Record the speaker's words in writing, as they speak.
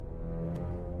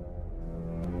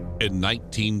In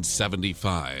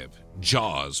 1975,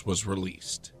 Jaws was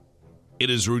released. It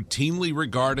is routinely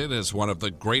regarded as one of the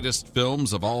greatest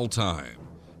films of all time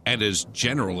and is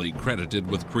generally credited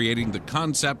with creating the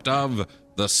concept of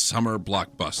the summer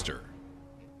blockbuster.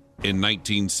 In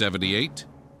 1978,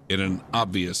 in an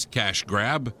obvious cash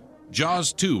grab,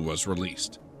 Jaws 2 was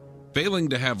released, failing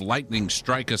to have lightning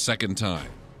strike a second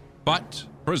time, but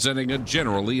presenting a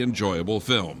generally enjoyable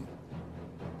film.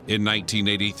 In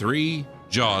 1983,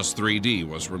 Jaws 3D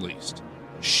was released,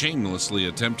 shamelessly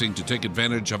attempting to take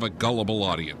advantage of a gullible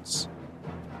audience.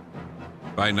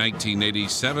 By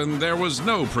 1987, there was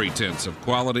no pretense of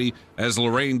quality as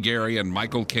Lorraine Gary and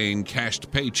Michael Caine cashed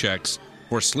paychecks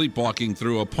for sleepwalking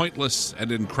through a pointless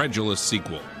and incredulous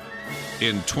sequel.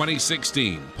 In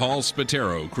 2016, Paul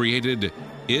Spatero created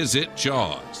Is It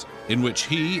Jaws?, in which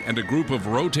he and a group of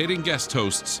rotating guest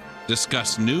hosts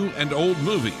discuss new and old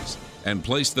movies and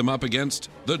place them up against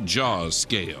the Jaws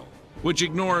scale, which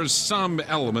ignores some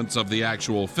elements of the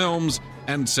actual films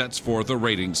and sets forth a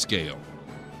rating scale.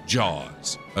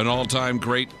 Jaws, an all-time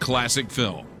great classic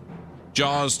film.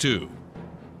 Jaws 2,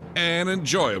 an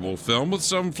enjoyable film with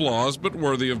some flaws but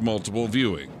worthy of multiple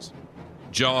viewings.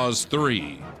 Jaws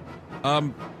 3,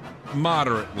 a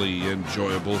moderately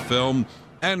enjoyable film.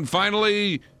 And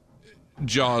finally,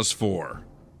 Jaws 4,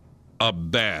 a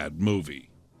bad movie.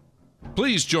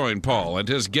 Please join Paul and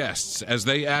his guests as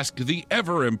they ask the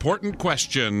ever-important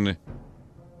question,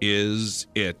 is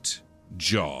it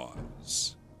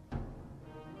Jaws?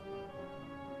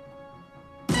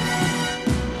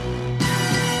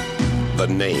 The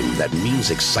name that means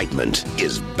excitement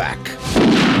is back.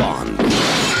 Bond.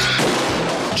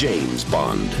 James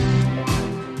Bond.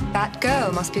 That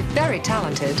girl must be very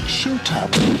talented. Shut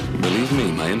up. Believe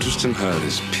me, my interest in her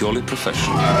is purely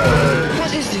professional.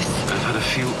 What is this? I've had a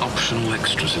few optional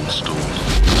extras installed.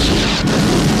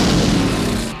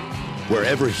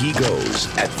 Wherever he goes,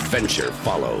 adventure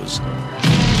follows.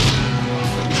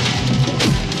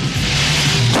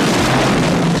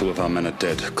 Two of our men are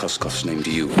dead. Koskov's named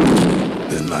you.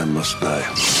 Then I must die.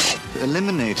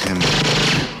 Eliminate him.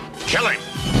 Kill him!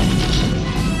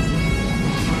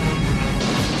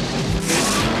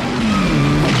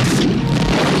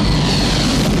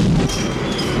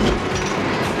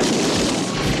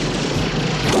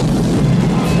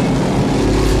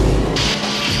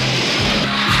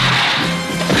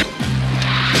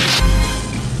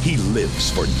 He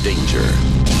lives for danger.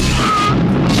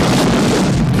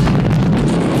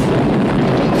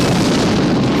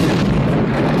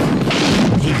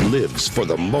 He lives for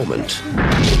the moment.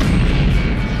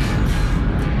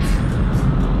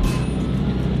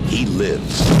 He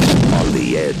lives on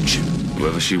the edge.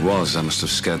 Whoever she was, I must have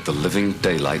scared the living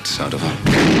daylights out of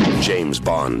her. James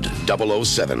Bond,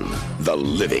 007, The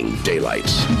Living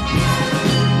Daylights.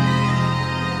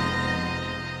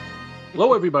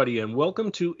 Hello, everybody, and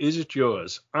welcome to Is It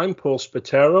Yours? I'm Paul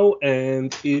Spataro,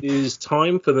 and it is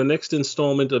time for the next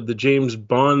installment of the James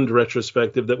Bond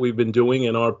retrospective that we've been doing,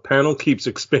 and our panel keeps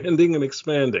expanding and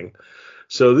expanding.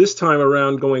 So this time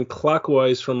around, going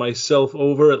clockwise from myself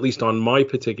over, at least on my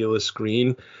particular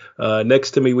screen.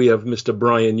 Next to me, we have Mr.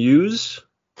 Brian Hughes.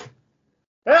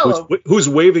 Hello. Who's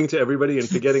waving to everybody and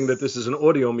forgetting that this is an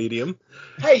audio medium.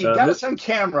 Hey, you got us on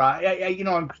camera.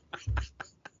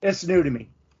 It's new to me.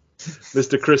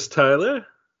 Mr. Chris Tyler.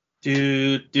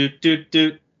 Doot.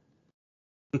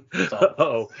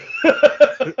 Uh-oh.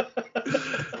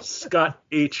 Scott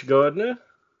H. Gardner.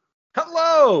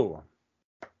 Hello.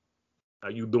 How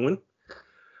you doing?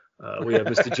 We have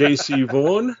Mr. J.C.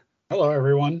 Vaughn. Hello,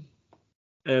 everyone.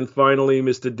 And finally,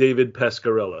 Mr. David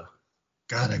Pascarella.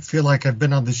 God, I feel like I've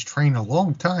been on this train a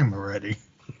long time already.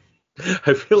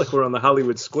 I feel like we're on the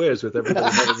Hollywood Squares with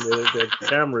everybody having their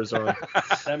cameras on.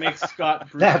 That makes Scott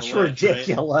Bruce. That's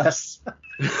ridiculous.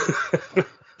 Right?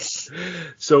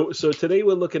 So today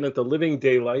we're looking at The Living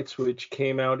Daylights, which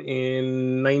came out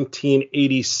in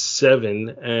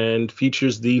 1987 and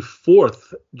features the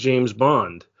fourth James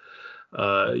Bond.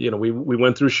 We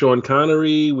went through Sean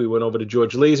Connery, we went over to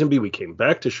George Lazenby, we came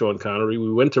back to Sean Connery,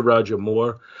 we went to Roger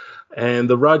Moore, and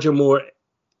the Roger Moore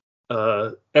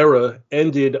era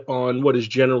ended on what is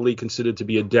generally considered to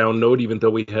be a down note, even though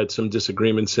we had some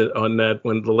disagreements on that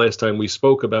when the last time we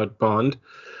spoke about Bond.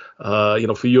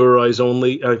 For your eyes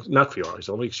only, not for your eyes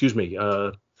only, excuse me.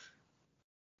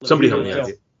 Somebody help me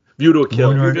out. View to a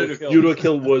Kill. View to a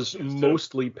Kill was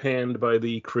mostly panned by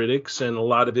the critics, and a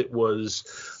lot of it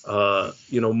was,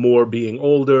 Moore being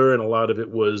older, and a lot of it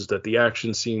was that the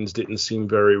action scenes didn't seem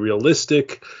very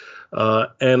realistic.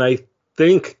 And I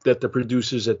think that the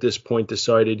producers at this point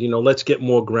decided, let's get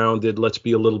more grounded. Let's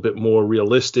be a little bit more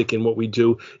realistic in what we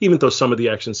do, even though some of the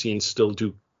action scenes still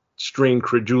do strained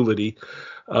credulity.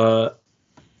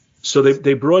 So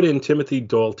they brought in Timothy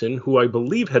Dalton, who I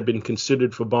believe had been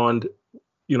considered for Bond,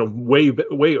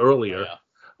 way earlier,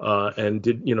 and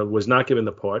was not given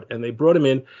the part. And they brought him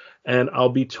in, and I'll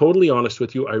be totally honest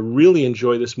with you, I really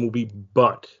enjoy this movie,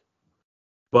 but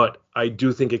I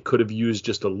do think it could have used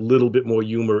just a little bit more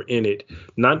humor in it.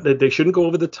 Not that they shouldn't go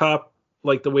over the top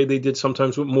like the way they did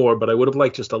sometimes with more, but I would have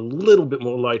liked just a little bit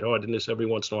more lightheartedness every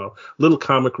once in a while, little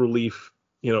comic relief,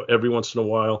 every once in a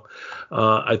while.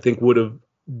 I think would have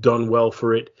done well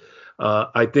for it.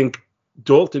 I think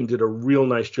Dalton did a real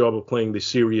nice job of playing the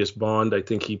serious Bond. I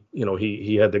think he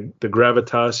had the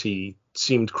gravitas. He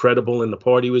seemed credible in the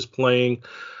part he was playing.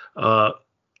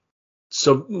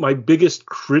 So my biggest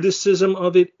criticism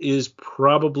of it is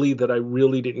probably that I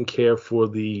really didn't care for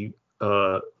the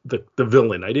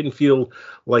villain. I didn't feel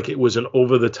like it was an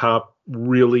over the top,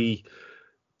 really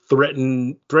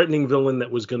threatening villain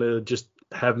that was going to just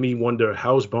have me wonder,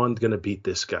 how's Bond going to beat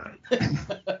this guy?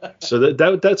 So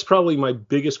that's probably my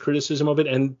biggest criticism of it.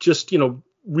 And just,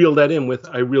 reel that in with,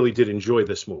 I really did enjoy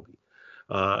this movie.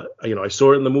 I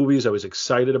saw it in the movies. I was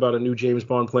excited about a new James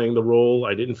Bond playing the role.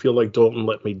 I didn't feel like Dalton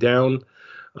let me down.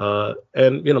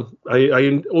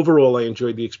 And overall, I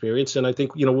enjoyed the experience. And I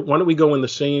think, why don't we go in the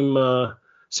same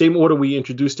order we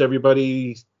introduced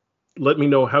everybody? Let me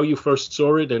know how you first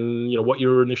saw it and, what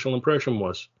your initial impression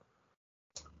was.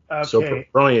 Okay. So,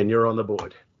 Brian, you're on the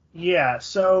board. Yeah.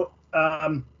 So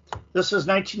this was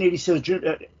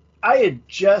 1986. I had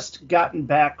just gotten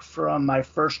back from my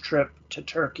first trip to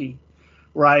Turkey,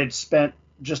 where I had spent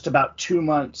just about 2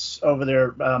 months over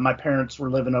there. My parents were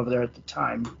living over there at the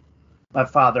time. My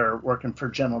father working for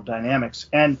General Dynamics.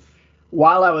 And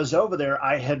while I was over there,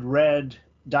 I had read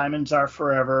Diamonds Are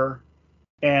Forever,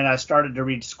 and I started to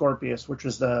read Scorpius, which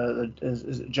was the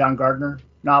John Gardner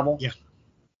novel. Yeah.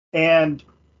 And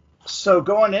so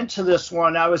going into this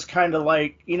one, I was kind of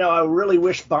like, I really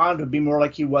wish Bond would be more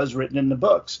like he was written in the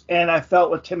books. And I felt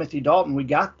with Timothy Dalton, we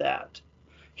got that.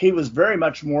 He was very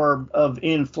much more of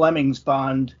Ian Fleming's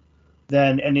Bond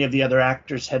than any of the other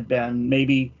actors had been.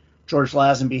 Maybe George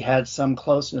Lazenby had some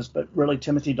closeness, but really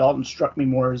Timothy Dalton struck me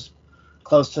more as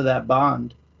close to that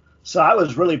Bond. So I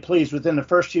was really pleased. Within the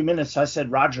first few minutes, I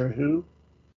said, Roger, who?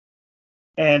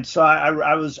 And so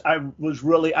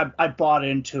I bought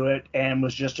into it and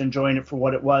was just enjoying it for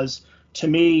what it was. To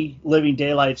me, Living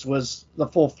Daylights was the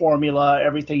full formula,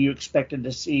 everything you expected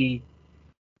to see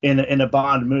in a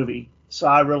Bond movie. So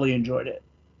I really enjoyed it.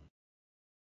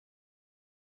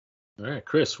 All right,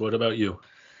 Chris, what about you?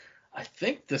 I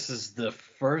think this is the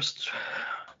first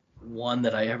one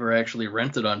that I ever actually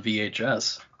rented on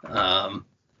VHS,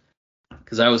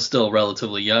 because I was still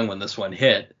relatively young when this one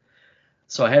hit.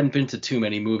 So I hadn't been to too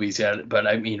many movies yet, but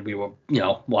I mean, we were,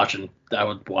 watching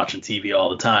TV all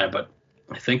the time, but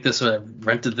I think I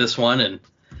rented this one, and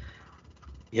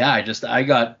yeah, I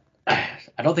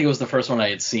don't think it was the first one I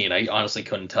had seen. I honestly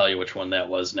couldn't tell you which one that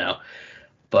was now,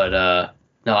 but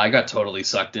no, I got totally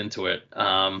sucked into it.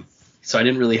 So I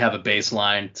didn't really have a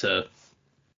baseline to,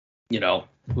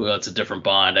 well, it's a different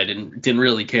Bond. I didn't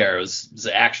really care. It was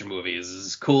an action movie. This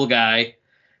is a cool guy,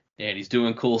 and he's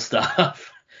doing cool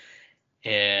stuff.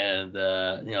 And,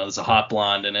 there's a hot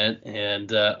blonde in it.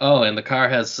 And, and the car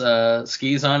has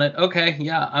skis on it. Okay,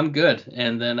 yeah, I'm good.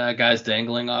 And then guy's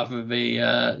dangling off of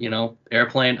a,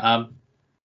 airplane. I'm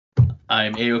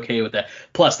A-okay with that.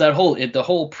 Plus, the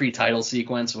whole pre-title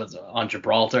sequence was on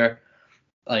Gibraltar.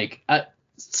 Like,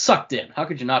 sucked in. How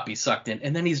could you not be sucked in?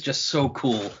 And then he's just so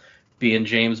cool being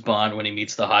James Bond when he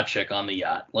meets the hot chick on the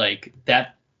yacht. Like,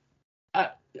 that,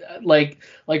 like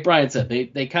Brian said,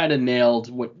 they kind of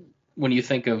nailed what, when you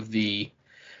think of the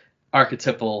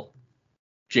archetypal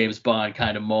James Bond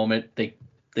kind of moment,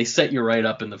 they set you right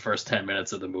up in the first 10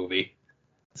 minutes of the movie.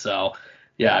 So,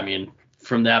 yeah, I mean,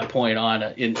 from that point on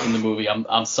in the movie,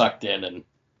 I'm sucked in, and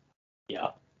yeah,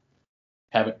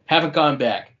 haven't gone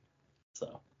back.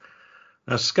 So,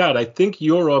 now, Scott, I think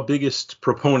you're our biggest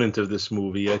proponent of this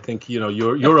movie. I think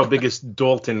you're our biggest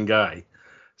Dalton guy.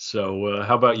 So,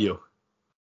 how about you?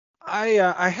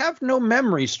 I have no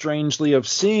memory, strangely, of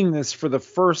seeing this for the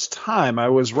first time. I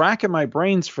was racking my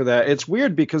brains for that. It's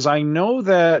weird because I know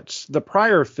that the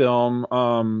prior film,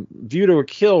 View to a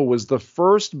Kill, was the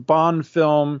first Bond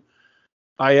film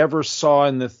I ever saw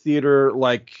in the theater,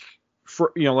 like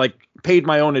paid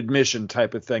my own admission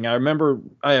type of thing. I remember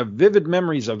I have vivid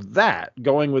memories of that,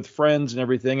 going with friends and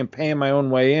everything and paying my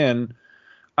own way in.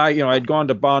 I'd gone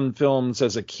to Bond films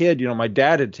as a kid. My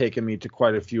dad had taken me to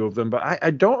quite a few of them, but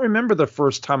I don't remember the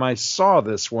first time I saw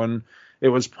this one. It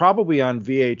was probably on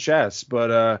VHS,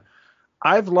 but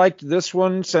I've liked this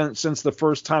one since the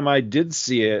first time I did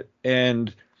see it.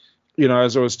 And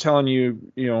as I was telling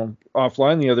you,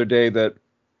 offline the other day, that,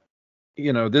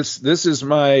 this is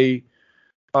my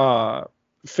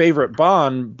favorite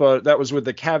Bond, but that was with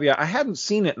the caveat I hadn't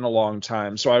seen it in a long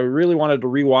time, so I really wanted to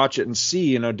rewatch it and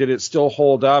see, did it still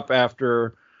hold up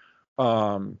after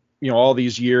all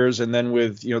these years, and then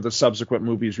with the subsequent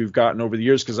movies we've gotten over the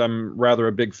years, because I'm rather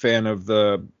a big fan of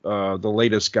the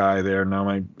latest guy there. Now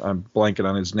I'm blanking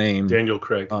on his name. Daniel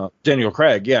Craig. Daniel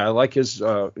Craig, yeah, I like his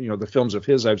the films of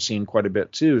his I've seen quite a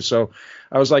bit too. So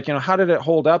I was like, how did it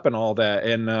hold up and all that?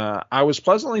 And I was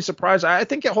pleasantly surprised. I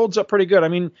think it holds up pretty good. I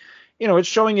mean, it's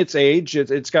showing its age.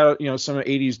 It's got some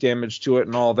 80s damage to it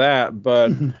and all that,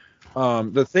 but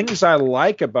the things I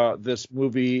like about this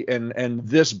movie and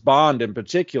this Bond in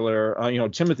particular,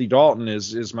 Timothy Dalton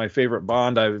is my favorite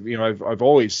Bond. I've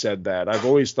always said that. I've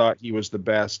always thought he was the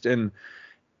best. And,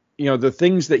 the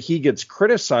things that he gets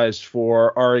criticized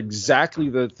for are exactly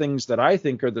the things that I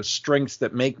think are the strengths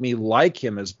that make me like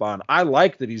him as Bond. I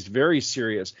like that he's very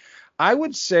serious. I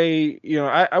would say,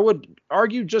 I would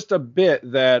argue just a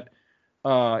bit that,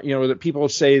 that people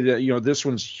say that, this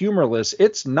one's humorless.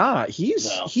 It's not. He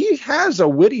has a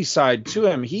witty side to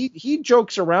him. He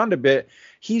jokes around a bit.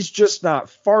 He's just not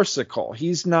farcical.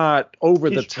 He's not over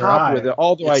the top with it.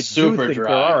 Although I do think there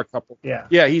are a couple.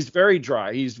 Yeah, he's very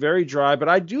dry. He's very dry. But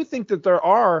I do think that there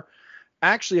are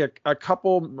actually a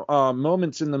couple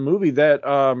moments in the movie that,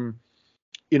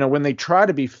 when they try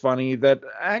to be funny, that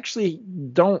actually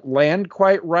don't land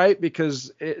quite right,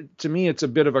 because to me it's a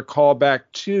bit of a callback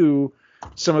to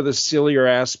some of the sillier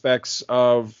aspects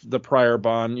of the prior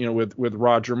Bond, with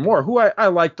Roger Moore, who I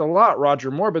liked a lot,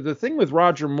 Roger Moore. But the thing with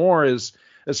Roger Moore is,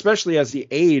 especially as he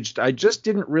aged, I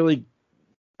didn't really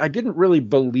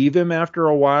believe him after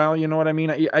a while. You know what I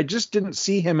mean? I just didn't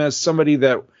see him as somebody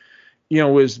that,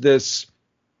 was this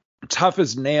tough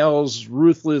as nails,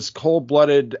 ruthless,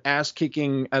 cold-blooded,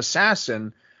 ass-kicking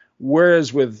assassin.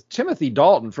 Whereas with Timothy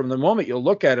Dalton, from the moment you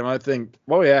look at him, I think,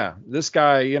 oh yeah, this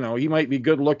guy, he might be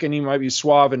good looking, he might be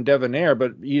suave and debonair,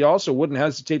 but he also wouldn't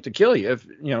hesitate to kill you if,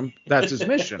 that's his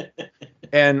mission.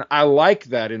 And I like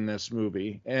that in this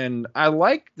movie. And I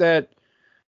like that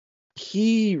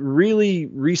he really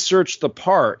researched the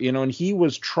part, and he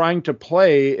was trying to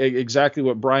play exactly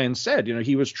what Brian said.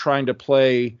 He was trying to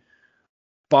play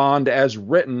Bond as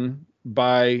written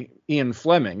by Ian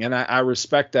Fleming, and I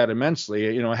respect that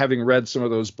immensely. Having read some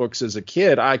of those books as a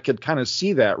kid, I could kind of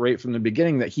see that right from the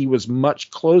beginning, that he was much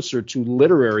closer to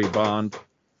literary Bond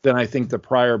than I think the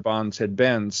prior Bonds had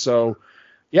been. So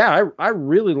yeah, I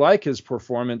really like his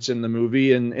performance in the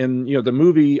movie, and the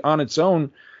movie on its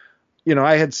own,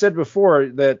 I had said before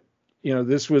that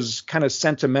this was kind of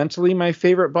sentimentally my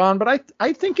favorite Bond, but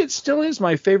I think it still is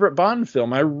my favorite Bond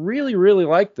film. I really, really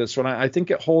like this one. I think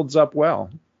it holds up well.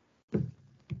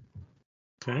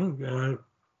 Okay,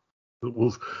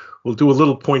 we'll do a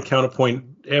little point counterpoint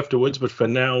afterwards, but for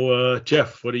now,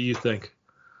 Jeff, what do you think?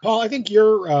 Paul, I think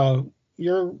your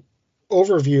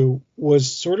overview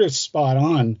was sort of spot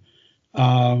on,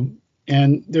 and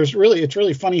it's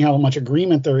really funny how much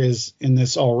agreement there is in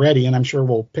this already, and I'm sure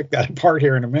we'll pick that apart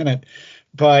here in a minute.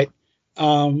 But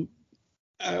one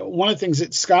of the things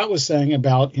that Scott was saying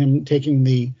about him taking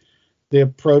the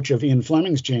approach of Ian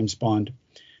Fleming's James Bond.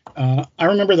 I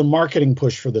remember the marketing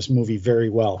push for this movie very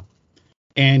well.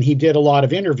 And he did a lot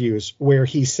of interviews where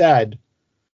he said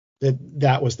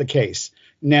that was the case.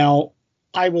 Now,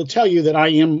 I will tell you that I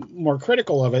am more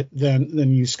critical of it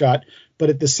than you, Scott. But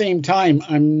at the same time,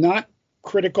 I'm not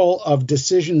critical of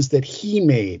decisions that he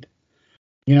made.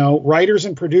 Writers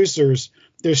and producers,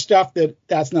 there's stuff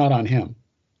that's not on him.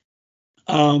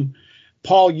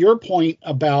 Paul, your point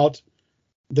about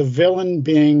the villain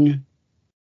being,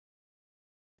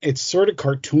 it's sort of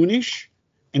cartoonish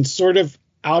and sort of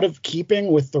out of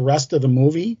keeping with the rest of the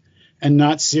movie and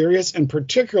not serious. And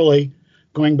particularly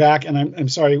going back, and I'm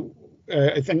sorry,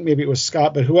 I think maybe it was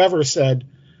Scott, but whoever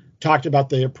talked about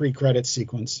the pre-credit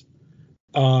sequence.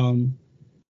 Okay,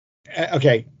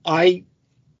 I've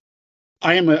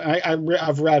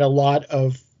read a lot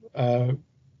of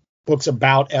books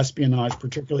about espionage,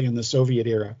 particularly in the Soviet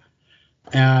era,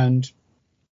 and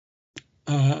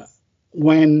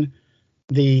when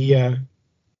the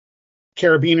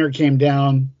carabiner came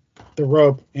down the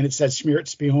rope and it said "Schmiert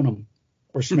Spionum"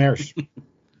 or "Schmersh,"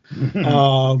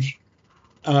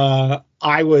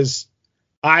 I was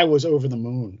over the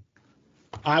moon.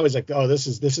 I was like, oh, this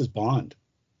is Bond.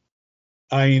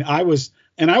 I mean, I was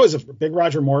a big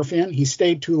Roger Moore fan. He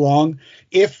stayed too long.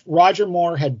 If Roger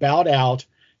Moore had bowed out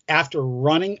after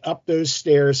running up those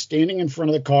stairs, standing in front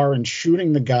of the car and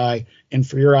shooting the guy in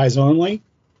For Your Eyes Only,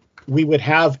 we would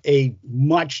have a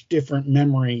much different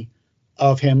memory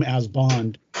of him as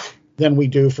Bond than we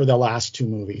do for the last two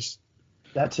movies.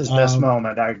 That's his best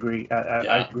moment. I agree.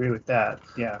 I agree with that.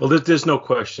 Yeah. Well, there's no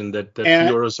question that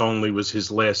Fiora's Only was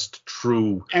his last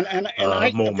true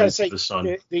I moment gotta say, to the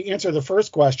sun. The answer to the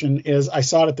first question is I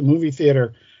saw it at the movie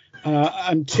theater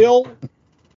until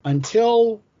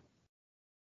The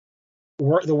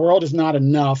World Is Not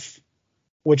Enough,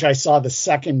 which I saw the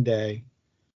second day.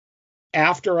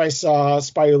 After I saw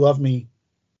Spy Who Loved Me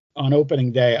on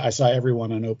opening day, I saw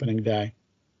Everyone on opening day.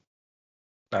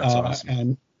 That's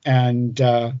awesome.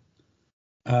 You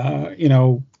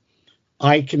know,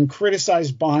 I can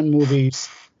criticize Bond movies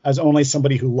as only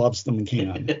somebody who loves them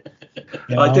can.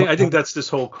 You know? I think that's this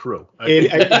whole crew.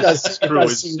 It does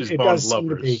seem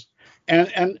to be.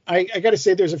 And I got to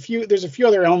say, there's a few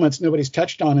other elements nobody's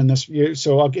touched on in this,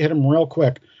 so I'll hit them real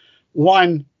quick.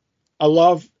 One, I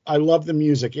love the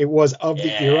music. It was of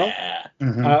the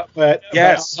era, but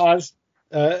Oz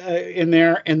in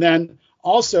there, and then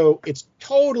also it's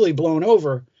totally blown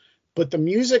over. But the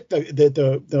music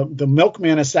the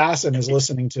Milkman Assassin is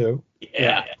listening to,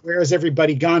 Where Has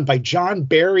Everybody Gone by John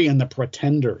Barry and the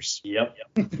Pretenders. Yep.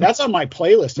 That's on my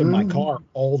playlist in my car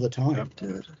all the time.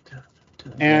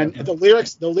 And the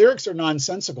lyrics are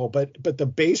nonsensical, but the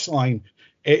bass line,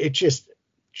 it just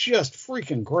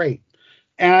freaking great.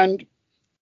 And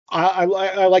I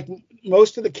like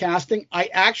most of the casting. I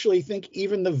actually think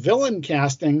even the villain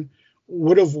casting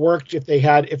would have worked if they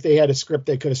had a script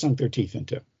they could have sunk their teeth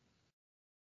into.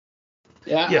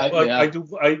 I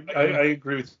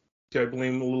agree with you. I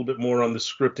blame a little bit more on the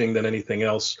scripting than anything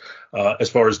else, as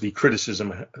far as the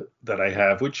criticism that I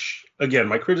have. Which, again,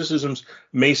 my criticisms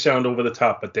may sound over the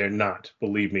top, but they're not.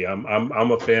 Believe me, I'm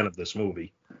a fan of this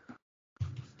movie.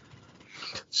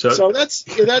 So that's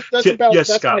about yes,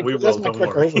 that's Scott. my, We that's will. my Don't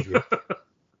quick worry.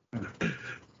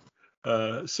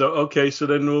 overview. So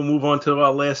then we'll move on to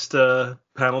our last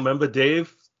panel member,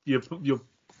 Dave. You're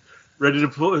ready to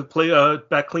play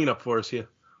back cleanup for us here?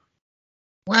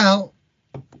 Well,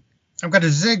 I'm going to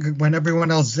zig when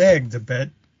everyone else zigged a bit.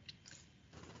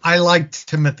 I liked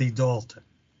Timothy Dalton.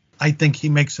 I think he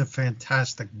makes a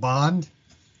fantastic Bond.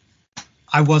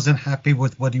 I wasn't happy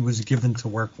with what he was given to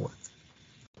work with.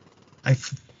 I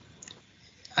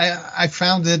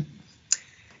found it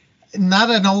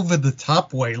not an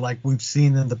over-the-top way like we've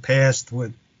seen in the past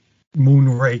with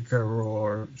Moonraker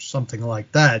or something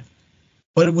like that.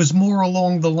 But it was more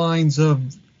along the lines of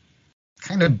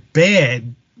kind of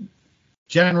bad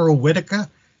General Whitaker.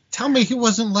 Tell me he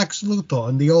wasn't Lex Luthor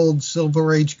in the old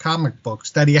Silver Age comic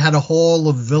books, that he had a hall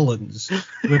of villains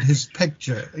with his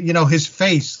picture, his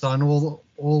face on all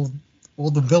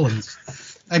the villains.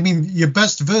 I mean, your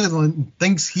best villain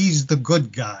thinks he's the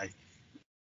good guy.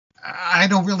 I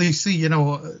don't really see,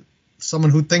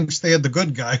 someone who thinks they're the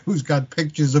good guy who's got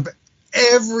pictures of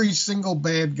every single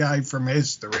bad guy from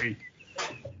history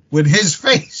with his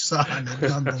face on it,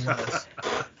 nonetheless.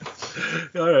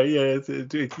 All right, yeah,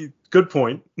 good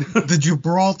point. The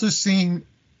Gibraltar scene,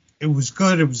 it was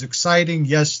good. It was exciting.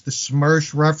 Yes, the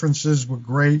Smersh references were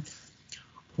great.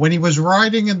 When he was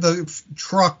riding in the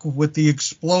truck with the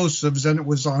explosives and it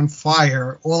was on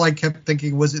fire, all I kept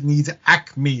thinking was it needs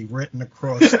Acme written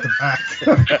across the back.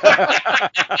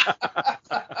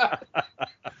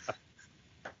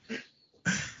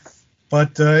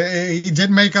 But he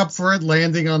did make up for it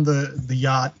landing on the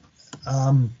yacht.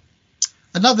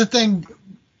 Another thing,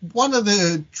 one of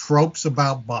the tropes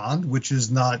about Bond, which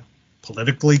is not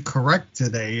politically correct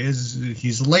today, is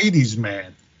he's a ladies'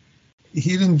 man.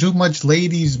 He didn't do much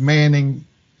ladies' manning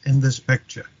in this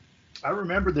picture. I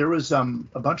remember there was a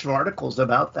bunch of articles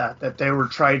about that they were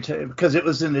trying to, because it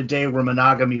was in the day where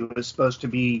monogamy was supposed to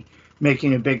be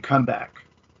making a big comeback.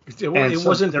 It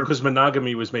wasn't because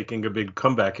monogamy was making a big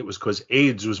comeback. It was because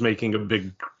AIDS was making a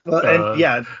big,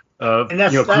 and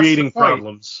that's creating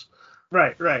problems.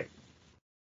 Right.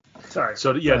 Sorry.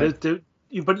 So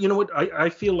but you know what? I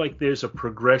feel like there's a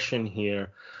progression here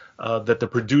that the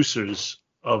producers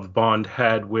of Bond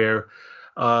had where,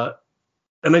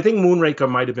 and I think Moonraker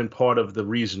might have been part of the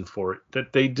reason for it,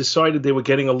 that they decided they were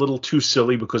getting a little too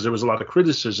silly because there was a lot of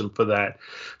criticism for that.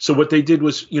 So what they did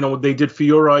was, they did For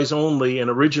Your Eyes Only, and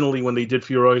originally when they did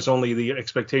For Your Eyes Only, the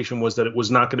expectation was that it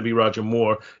was not going to be Roger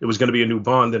Moore. It was going to be a new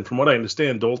Bond, and from what I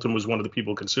understand, Dalton was one of the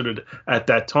people considered at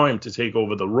that time to take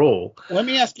over the role. Let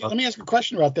me ask you a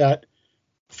question about that.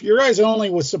 For Your Eyes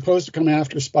Only was supposed to come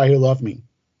after Spy Who Loved Me.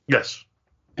 Yes.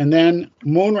 And then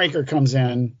Moonraker comes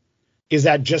in. Is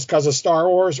that just because of Star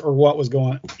Wars, or what was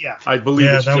going on? Yeah, I believe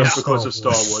it's just because of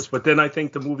Star Wars. But then I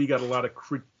think the movie got a lot of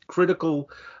critical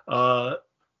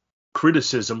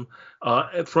criticism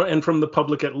and from the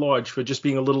public at large for just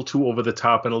being a little too over the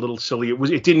top and a little silly.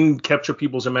 It didn't capture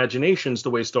people's imaginations the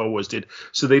way Star Wars did.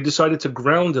 So they decided to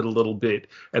ground it a little bit,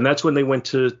 and that's when they went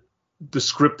to the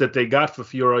script that they got for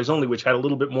For Your Eyes Only, which had a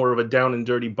little bit more of a down and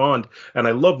dirty Bond, and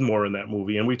I loved more in that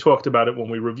movie, and we talked about it when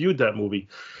we reviewed that movie.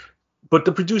 But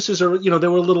the producers they were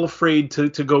a little afraid to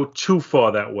go too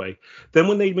far that way. Then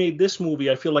when they made this movie,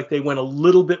 I feel like they went a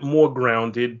little bit more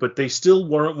grounded, but they still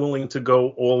weren't willing to go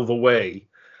all the way.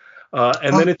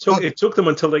 And then it took them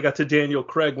until they got to Daniel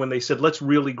Craig when they said, let's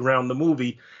really ground the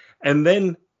movie. And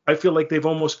then I feel like they've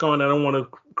almost gone, I don't want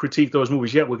to critique those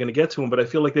movies yet, we're going to get to them, but I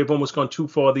feel like they've almost gone too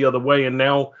far the other way. And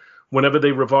now whenever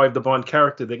they revive the Bond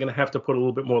character, they're going to have to put a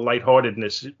little bit more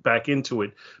lightheartedness back into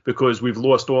it because we've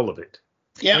lost all of it.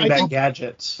 Yeah, I think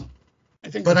gadgets.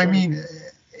 I mean,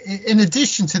 in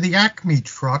addition to the Acme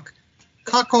truck,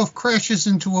 Kokov crashes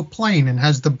into a plane and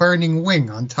has the burning wing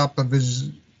on top of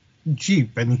his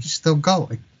Jeep, and he's still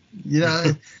going.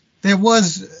 There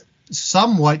was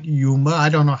somewhat humor. I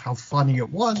don't know how funny it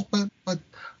was, but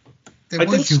I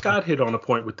think Scott hit on a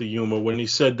point with the humor when he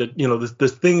said that, the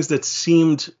things that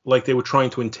seemed like they were trying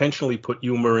to intentionally put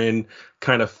humor in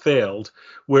kind of failed.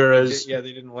 Whereas they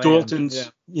didn't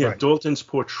land. Dalton's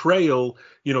portrayal,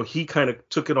 he kind of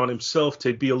took it on himself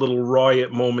to be a little wry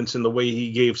at moments in the way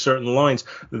he gave certain lines.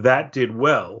 That did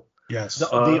well. Yes.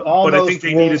 But I think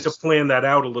they needed to plan that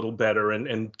out a little better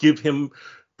and give him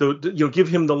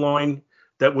the line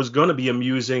that was going to be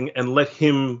amusing and let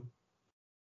him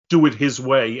do it his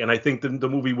way, and I think the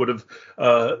movie would have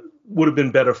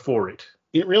been better for it.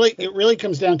 It really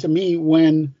comes down to me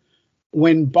when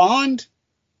Bond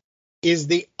is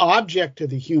the object of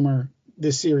the humor,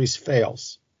 the series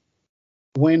fails.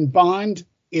 When Bond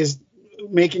is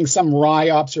making some wry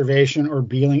observation or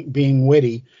being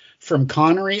witty, from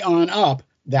Connery on up,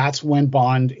 that's when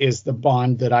Bond is the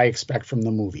Bond that I expect from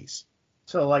the movies.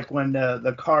 So like when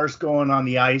the car's going on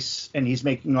the ice and he's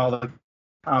making all the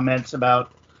comments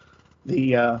about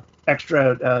the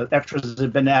extras that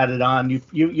have been added on.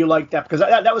 You like that because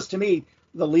that was to me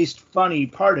the least funny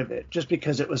part of it, just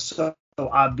because it was so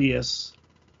obvious.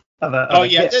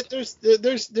 Hit.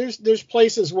 There's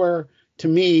places where to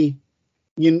me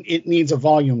it needs a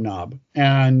volume knob,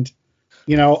 and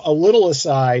a little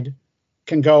aside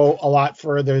can go a lot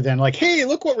further than like, hey,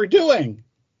 look what we're doing.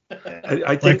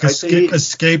 I think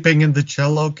escaping in the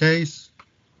cello case.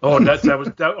 Oh, that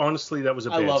was honestly that was a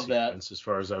bad love sequence that. as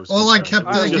far as I was. All concerned.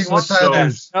 I kept thinking was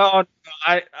that.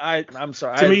 I'm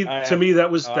sorry. To me, that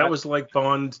was like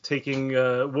Bond taking.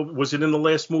 Was it in the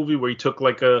last movie where he took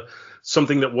like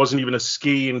something that wasn't even a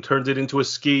ski and turned it into a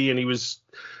ski, and he was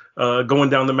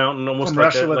going down the mountain almost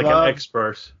like an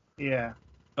expert. Yeah.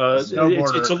 It's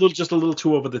a little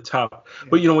too over the top. Yeah.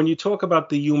 But when you talk about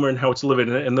the humor and how it's delivered,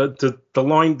 and the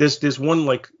line, there's one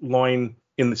like line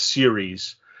in the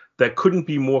series that couldn't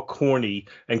be more corny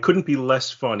and couldn't be less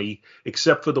funny,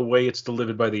 except for the way it's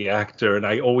delivered by the actor. And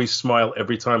I always smile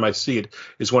every time I see it,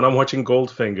 is when I'm watching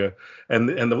Goldfinger and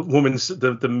the woman,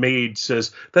 the maid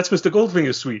says, "That's Mr.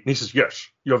 Goldfinger's suite." And he says, "Yes,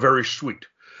 you're very sweet."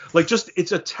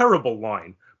 It's a terrible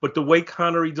line, but the way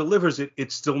Connery delivers it,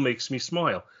 it still makes me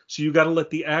smile. So you got to let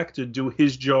the actor do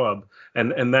his job.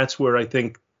 And that's where I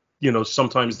think,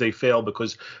 sometimes they fail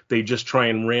because they just try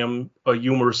and ram a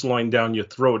humorous line down your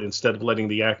throat instead of letting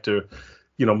the actor,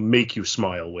 make you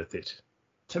smile with it.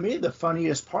 To me, the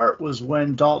funniest part was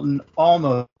when Dalton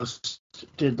almost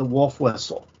did the wolf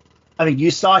whistle. I mean, you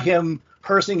saw him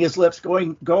pursing his lips,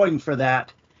 going for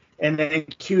that, and then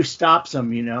Q stops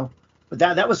him, But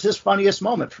that was his funniest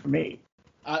moment for me.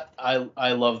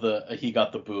 I love the he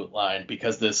got the boot line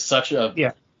because there's such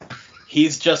a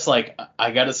he's just like,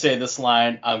 I got to say this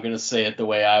line. I'm going to say it the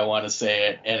way I want to say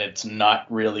it. And it's not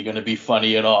really going to be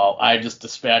funny at all. I just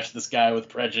dispatched this guy with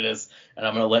prejudice. And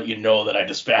I'm going to let you know that I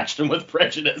dispatched him with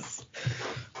prejudice.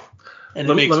 And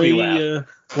it makes me laugh.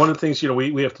 One of the things,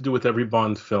 we have to do with every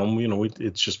Bond film,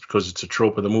 it's just because it's a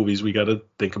trope of the movies. We got to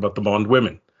think about the Bond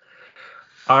women.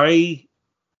 I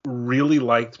really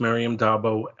liked Maryam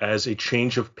D'Abo as a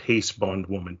change of pace Bond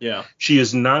woman. Yeah. She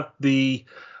is not the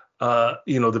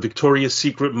the Victoria's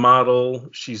Secret model.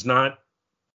 She's not,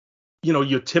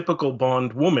 your typical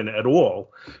Bond woman at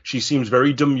all. She seems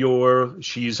very demure.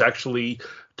 She's actually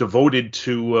devoted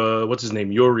to, what's his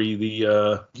name? Georgi.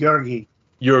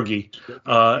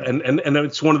 And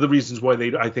it's one of the reasons why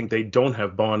I think they don't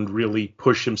have Bond really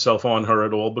push himself on her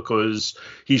at all, because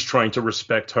he's trying to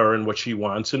respect her and what she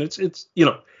wants. And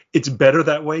it's better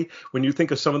that way. When you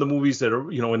think of some of the movies that are,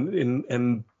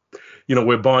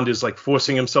 where Bond is like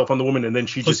forcing himself on the woman and then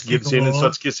she just gives in and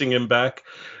starts kissing him back.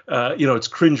 It's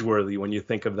cringeworthy when you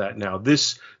think of that now.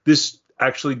 This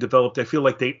actually developed. I feel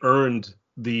like they earned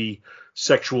the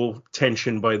sexual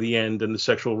tension by the end and the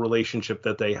sexual relationship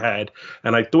that they had.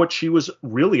 And I thought she was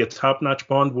really a top-notch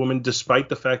Bond woman, despite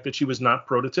the fact that she was not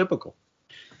prototypical.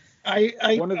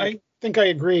 I think I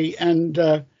agree.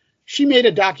 And she made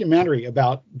a documentary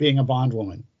about being a Bond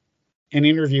woman and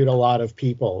interviewed a lot of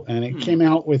people. And it came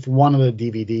out with one of the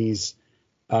DVDs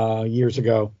years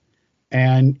ago.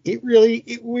 And it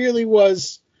really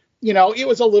was, it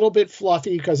was a little bit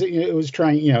fluffy because it was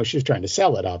trying, she was trying to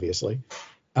sell it, obviously.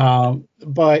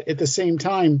 But at the same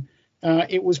time,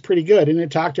 it was pretty good. And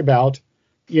it talked about,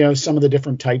 some of the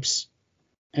different types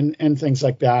and things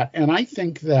like that. And I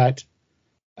think that,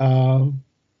 I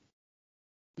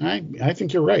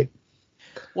think you're right.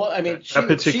 Well, I mean, that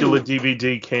particular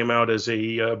DVD came out as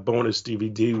a bonus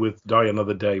DVD with Die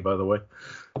Another Day, by the way.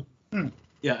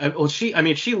 Yeah, well, she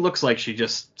looks like she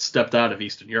just stepped out of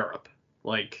Eastern Europe,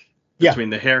 like between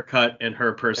the haircut and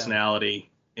her personality,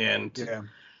 and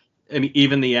I mean,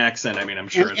 even the accent. I mean, I'm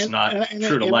sure it's not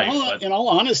true to life. But in all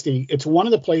honesty, it's one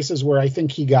of the places where I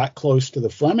think he got close to the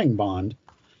Fleming Bond,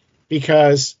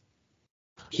 because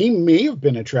he may have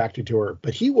been attracted to her,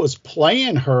 but he was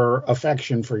playing her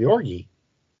affection for Yorgi.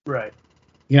 Right.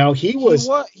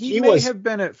 He may have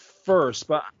been at first,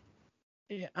 but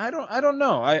I don't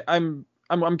know.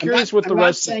 I'm curious what the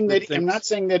rest. I'm not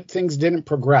saying that things didn't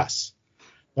progress,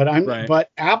 but but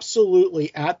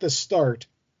absolutely at the start,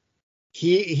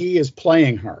 he is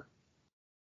playing her,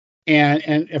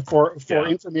 and for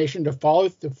information to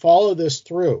follow this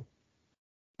through,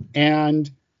 and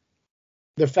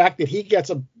the fact that he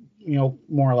gets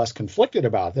more or less conflicted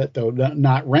about it, though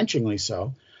not wrenchingly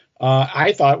so,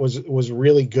 I thought was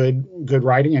really good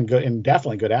writing and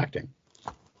definitely good acting.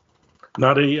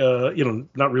 Not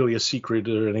not really a secret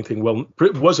or anything. Well,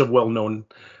 it was a well-known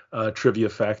trivia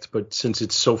fact, but since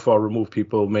it's so far removed,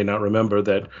 people may not remember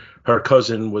that her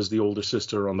cousin was the older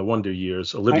sister on the Wonder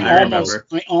Years. Olivia. I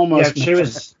almost. Yeah, she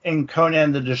was in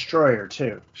Conan the Destroyer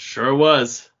too. Sure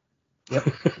was. Yep.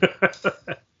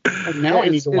 Now I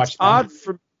need to watch.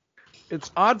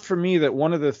 It's odd for me that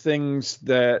one of the things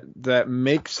that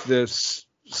makes this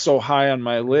so high on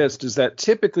my list is that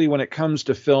typically when it comes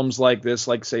to films like this,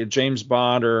 like say James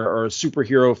Bond or a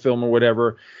superhero film or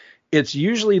whatever, it's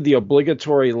usually the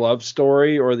obligatory love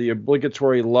story or the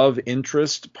obligatory love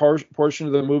interest portion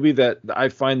of the movie that I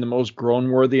find the most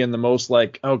groan-worthy and the most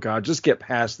like, oh God, just get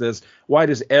past this. Why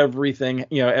does everything,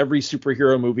 every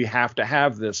superhero movie have to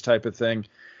have this type of thing?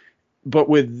 But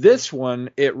with this one,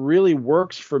 it really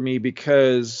works for me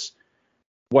because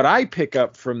what I pick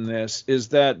up from this is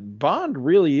that Bond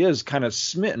really is kind of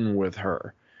smitten with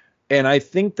her. And I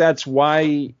think that's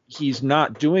why he's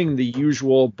not doing the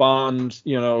usual Bond,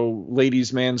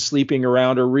 ladies' man sleeping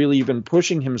around or really even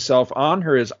pushing himself on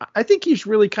her. I think he's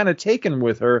really kind of taken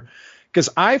with her, because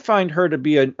I find her to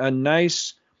be a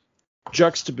nice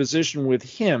juxtaposition with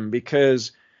him,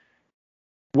 because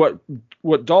what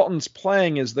Dalton's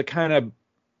playing is the kind of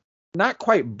not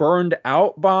quite burned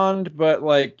out Bond, but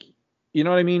like, you know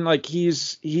what I mean? Like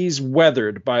he's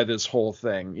weathered by this whole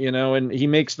thing, and he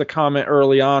makes the comment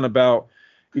early on about,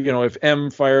 if M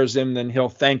fires him, then he'll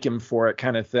thank him for it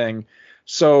kind of thing.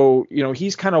 So,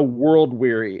 he's kind of world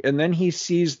weary. And then he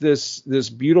sees this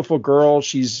beautiful girl.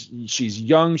 She's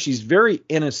young. She's very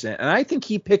innocent. And I think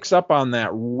he picks up on that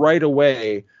right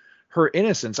away, her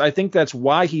innocence. I think that's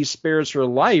why he spares her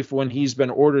life when he's been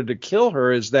ordered to kill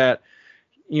her, is that,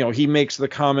 he makes the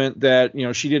comment that,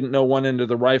 she didn't know one end of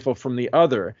the rifle from the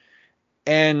other.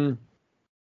 And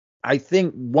I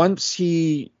think once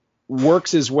he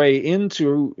works his way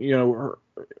into,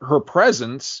 her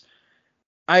presence,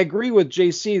 I agree with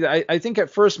JC that I think at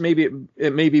first maybe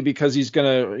it may be because he's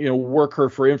going to, work her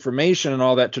for information and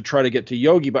all that to try to get to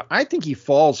Yogi. But I think he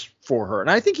falls for her. And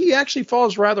I think he actually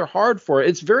falls rather hard for her.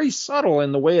 It's very subtle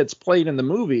in the way it's played in the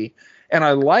movie. And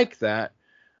I like that.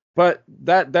 But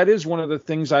that is one of the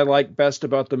things I like best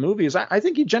about the movie is I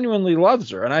think he genuinely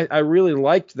loves her, and I really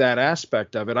liked that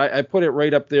aspect of it. I put it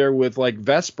right up there with like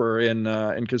Vesper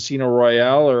in Casino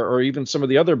Royale, or even some of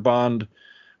the other Bond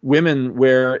women,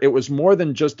 where it was more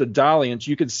than just a dalliance.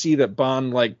 You could see that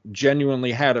Bond like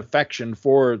genuinely had affection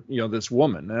for this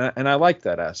woman, and I like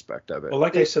that aspect of it. Well,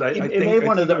 like I said, I think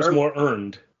it was more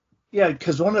earned. Yeah,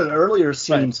 because one of the earlier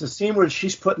scenes, the scene where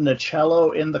she's putting the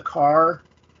cello in the car.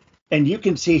 And you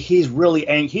can see he's really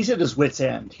angry. He's at his wit's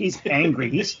end. He's angry.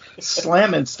 He's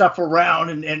slamming stuff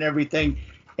around and everything.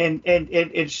 And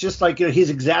it's just like, he's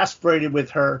exasperated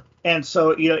with her. And so,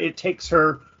 it takes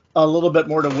her a little bit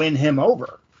more to win him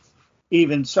over.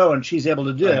 Even so, and she's able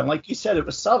to do it. And like you said, it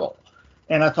was subtle.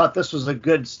 And I thought this was a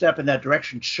good step in that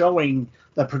direction, showing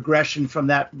the progression from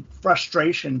that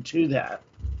frustration to that.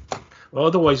 Well,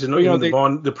 otherwise,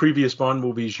 the previous Bond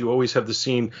movies, you always have the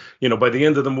scene, by the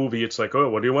end of the movie, it's like, oh,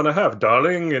 what do you want to have,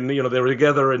 darling? And, they're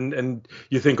together and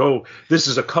you think, oh, this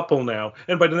is a couple now.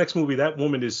 And by the next movie, that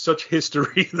woman is such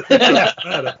history that it doesn't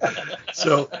matter.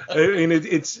 So, I mean,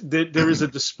 there is a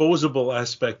disposable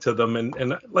aspect to them.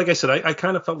 And like I said, I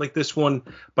kind of felt like this one,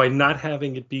 by not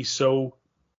having it be so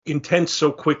intense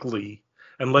so quickly,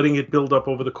 and letting it build up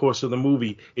over the course of the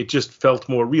movie, it just felt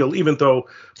more real, even though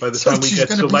by the time we get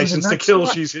to License to Kill,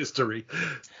 she's history.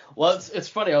 Well, it's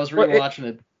funny. I was rewatching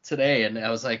it today, and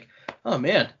I was like, oh,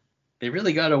 man, they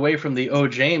really got away from the O.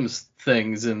 James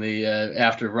things in the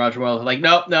after Roger Moore. Like,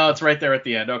 no, it's right there at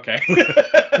the end. Okay.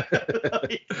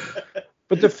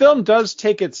 But the film does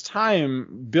take its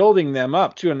time building them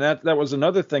up too, and that was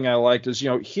another thing I liked is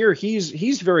here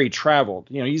he's very traveled,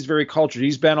 he's very cultured,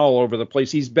 he's been all over the place,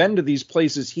 he's been to these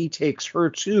places he takes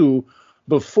her to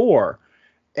before,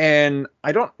 and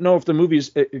I don't know if the movie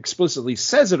explicitly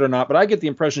says it or not, but I get the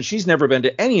impression she's never been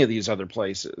to any of these other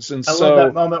places. And I love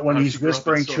that moment when he's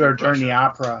whispering to her during the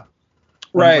opera.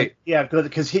 Right. Yeah,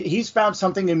 because he's found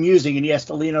something amusing and he has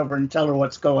to lean over and tell her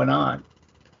what's going on.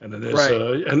 And then there's,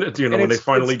 when they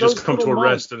finally just come to a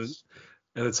rest, and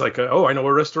it's like, oh, I know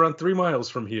a restaurant 3 miles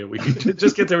from here. We can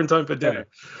just get there in time for dinner.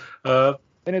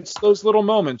 And it's those little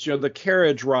moments, the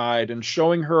carriage ride and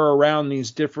showing her around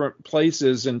these different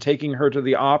places and taking her to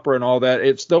the opera and all that.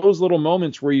 It's those little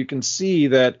moments where you can see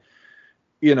that,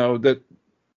 that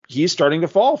he's starting to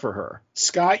fall for her.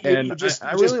 Scott, you just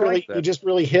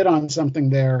really hit on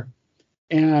something there.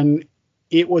 And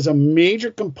it was a major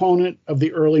component of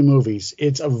the early movies.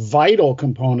 It's a vital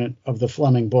component of the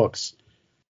Fleming books.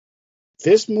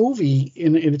 This movie,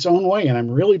 in its own way, and I'm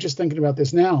really just thinking about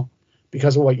this now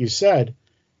because of what you said,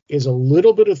 is a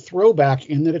little bit of throwback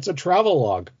in that it's a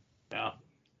travelogue. Yeah.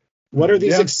 What are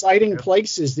these exciting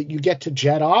places that you get to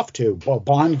jet off to? Well,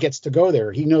 Bond gets to go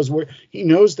there. He knows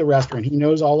the restaurant. He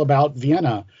knows all about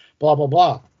Vienna, blah, blah,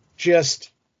 blah. That's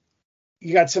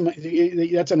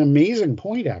an amazing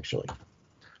point, actually.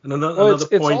 And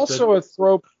it's also a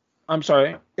throw. I'm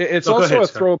sorry. It's also a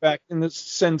throwback in the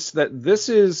sense that this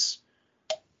is.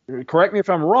 Correct me if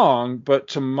I'm wrong, but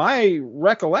to my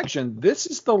recollection, this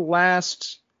is the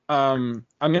last. I'm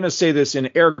going to say this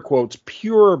in air quotes,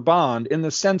 pure Bond, in the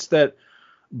sense that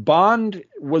Bond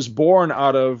was born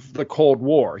out of the Cold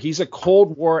War. He's a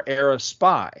Cold War era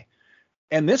spy.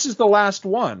 And this is the last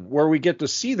one where we get to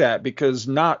see that, because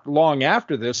not long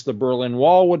after this, the Berlin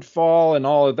Wall would fall and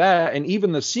all of that. And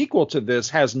even the sequel to this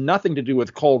has nothing to do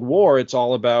with Cold War. It's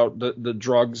all about the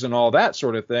drugs and all that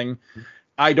sort of thing.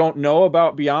 I don't know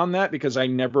about beyond that because I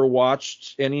never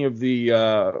watched any of the,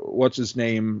 what's his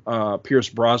name, Pierce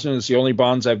Brosnan. It's the only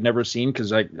Bonds I've never seen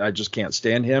because I just can't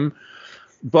stand him.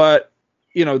 But,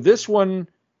 this one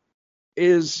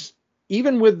is...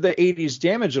 Even with the 80s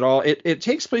damage at all, it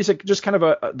takes place at just kind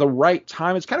of the right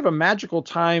time. It's kind of a magical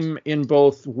time in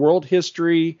both world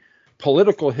history,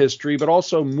 political history, but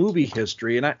also movie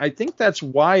history. And I think that's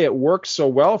why it works so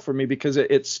well for me, because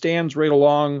it stands right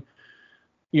along,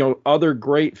 other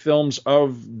great films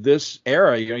of this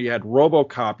era. You had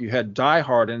RoboCop, you had Die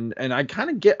Hard, and I kind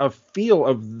of get a feel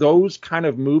of those kind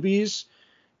of movies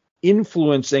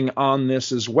influencing on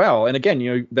this as well. And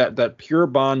again, that pure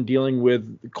Bond dealing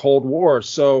with Cold War.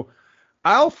 So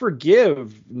I'll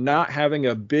forgive not having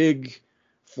a big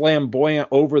flamboyant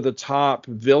over the top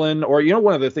villain, or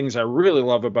one of the things I really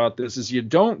love about this is you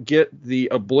don't get the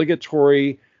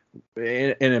obligatory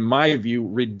and in my view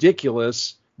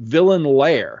ridiculous villain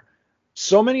lair.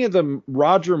 So many of the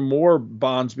Roger Moore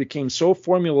Bonds became so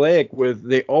formulaic with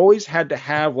they always had to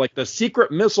have like the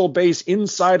secret missile base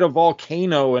inside a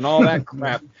volcano and all that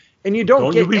crap. And you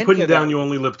don't get you be putting down. You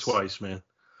only live twice, man.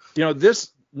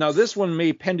 This one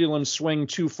may pendulum swing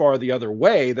too far the other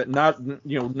way. That not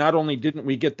only didn't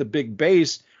we get the big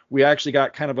base, we actually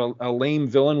got kind of a lame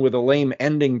villain with a lame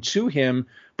ending to him.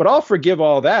 But I'll forgive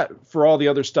all that for all the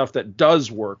other stuff that does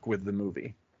work with the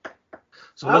movie.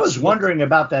 So I was wondering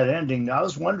about that ending. I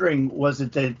was wondering, was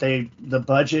it that the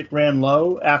budget ran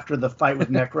low after the fight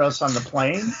with Necros on the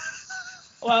plane?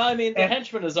 Well, I mean, the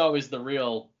henchman is always the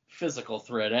real physical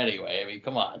threat anyway. I mean,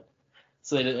 come on.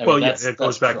 So it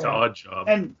goes back to Odd Job.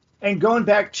 And going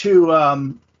back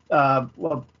to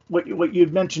what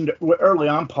you'd mentioned early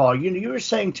on, Paul, you were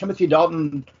saying Timothy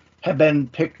Dalton had been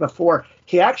picked before.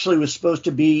 He actually was supposed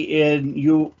to be in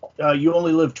You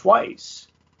Only Live Twice.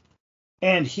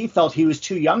 And he felt he was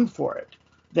too young for it.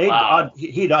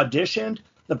 He'd auditioned.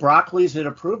 The Broccoli's had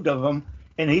approved of him,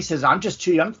 and he says, "I'm just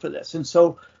too young for this." And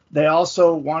so they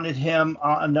also wanted him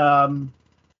on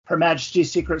Her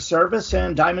Majesty's Secret Service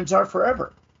and Diamonds Are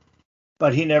Forever.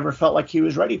 But he never felt like he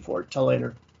was ready for it till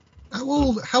later.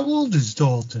 How old is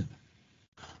Dalton?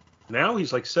 Now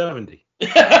he's like 70.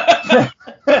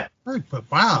 Right, but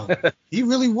wow, he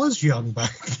really was young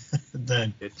back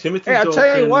then. Yeah, Timothy Hey, I'll Dalton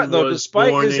tell you what, though, was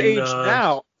despite born his in, age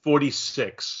now,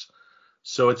 46.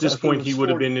 So at this point, he would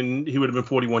have been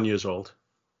 41 years old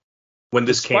when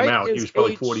this came out. He was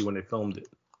probably 40 when they filmed it.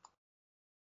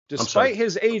 Despite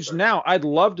his age now, I'd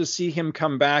love to see him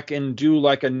come back and do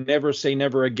like a Never Say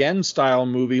Never Again style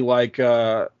movie, like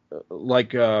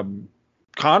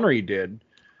Connery did.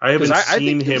 I haven't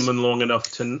seen him in long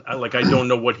enough to I don't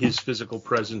know what his physical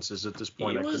presence is at this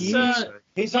point.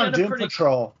 He's on Doom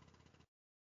Patrol.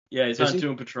 Yeah, he's on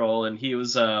Doom Patrol, and he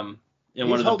was in one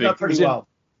of the holding big. Up pretty well.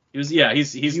 He was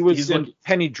in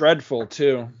Penny Dreadful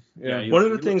too. Yeah. One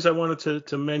of the things I wanted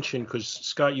to mention, because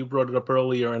Scott, you brought it up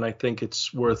earlier, and I think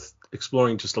it's worth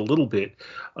exploring just a little bit.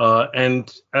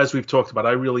 And as we've talked about,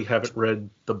 I really haven't read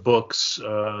the books.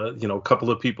 A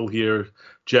couple of people here,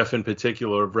 Jeff in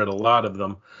particular, have read a lot of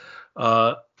them.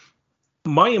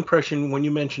 My impression, when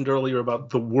you mentioned earlier about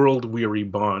the world-weary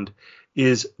Bond,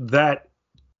 is that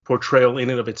portrayal in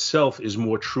and of itself is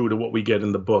more true to what we get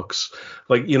in the books.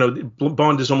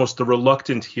 Bond is almost the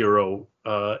reluctant hero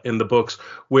in the books,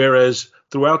 whereas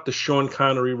throughout the Sean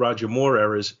Connery, Roger Moore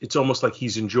eras, it's almost like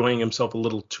he's enjoying himself a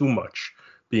little too much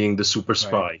being the super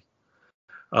spy.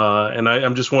 Right. And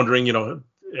I'm just wondering,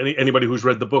 anybody who's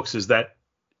read the books, is that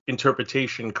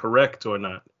interpretation correct or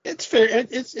not? It's fair.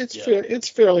 It's fair. It's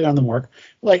fairly on the mark.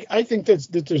 I think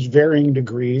that there's varying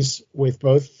degrees with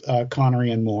both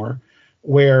Connery and Moore,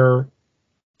 where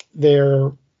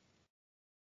their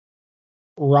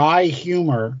wry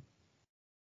humor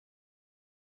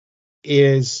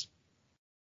is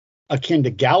akin to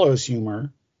gallows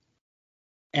humor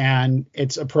and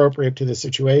it's appropriate to the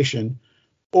situation,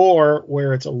 or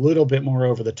where it's a little bit more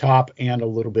over the top and a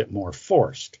little bit more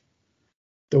forced.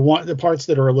 The parts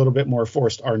that are a little bit more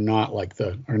forced are not like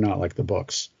the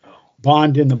books.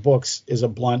 Bond in the books is a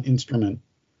blunt instrument,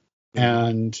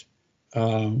 and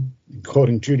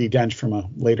quoting Judi Dench from a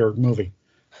later movie,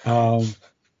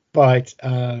 but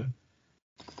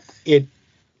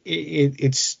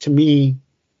it's to me,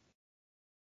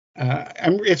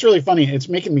 it's really funny. It's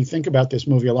making me think about this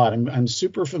movie a lot. I'm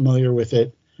super familiar with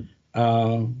it.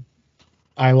 I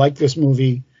like this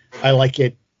movie. I like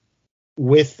it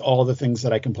with all the things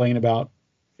that I complain about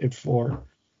it for.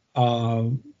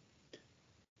 But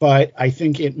I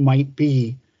think it might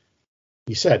be,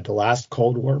 you said, the last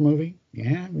Cold War movie.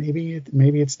 Yeah, maybe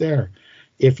it's there.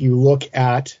 If you look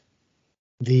at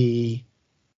the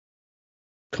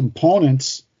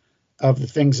components of the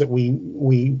things that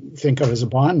we think of as a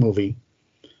Bond movie,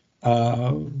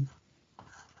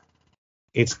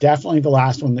 it's definitely the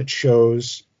last one that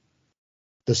shows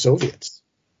the Soviets.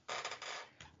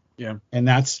 Yeah, and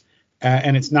that's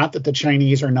and it's not that the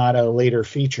Chinese are not a later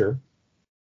feature,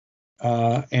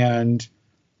 and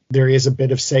there is a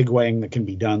bit of segueing that can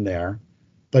be done there,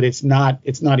 but it's not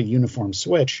a uniform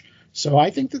switch. So I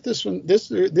think that there's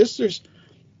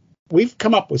we've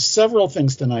come up with several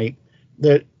things tonight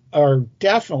that are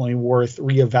definitely worth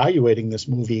reevaluating this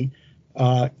movie,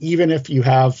 even if you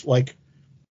have like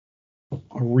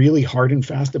a really hard and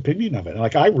fast opinion of it.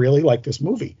 Like, I really like this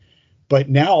movie, but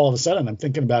now all of a sudden I'm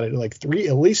thinking about it like at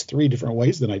least three different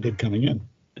ways than I did coming in.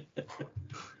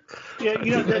 Yeah,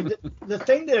 the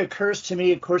thing that occurs to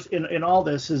me, of course, in all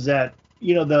this is that,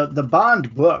 the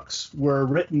Bond books were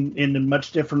written in a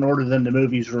much different order than the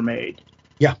movies were made.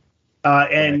 Yeah.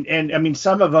 And I mean,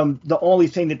 some of them, the only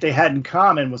thing that they had in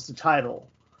common was the title.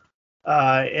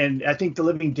 And I think The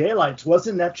Living Daylights,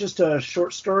 wasn't that just a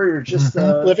short story or just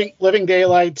Living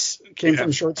Daylights came from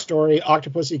a short story.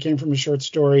 Octopussy came from a short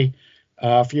story.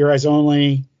 For Your Eyes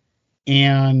Only,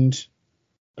 and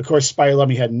of course Spy Who Loved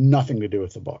Me had nothing to do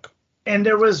with the book. And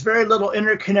there was very little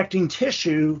interconnecting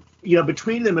tissue,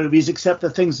 between the movies, except the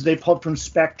things that they pulled from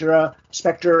Spectre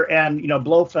and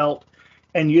Blofeld,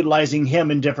 and utilizing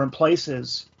him in different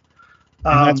places.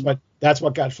 And that's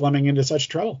what got Fleming into such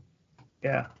trouble.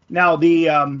 Yeah. Now the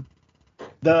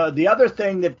other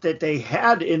thing that they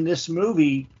had in this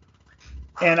movie,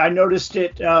 and I noticed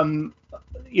it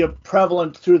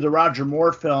prevalent through the Roger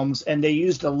Moore films, and they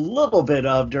used a little bit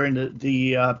of during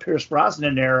the Pierce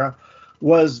Brosnan era,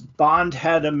 was Bond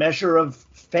had a measure of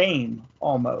fame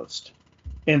almost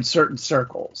in certain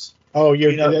circles. Oh,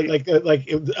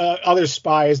 other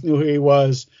spies knew who he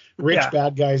was. Rich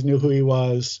bad guys knew who he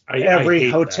was. Every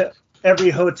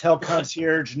hotel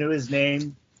concierge knew his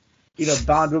name.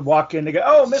 Bond would walk in and go,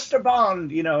 "Oh, Mr.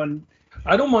 Bond," and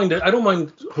I don't mind it. I don't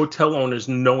mind hotel owners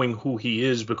knowing who he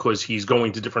is because he's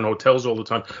going to different hotels all the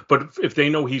time. But if they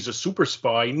know he's a super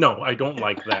spy, no, I don't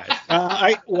like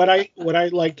that. What I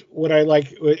like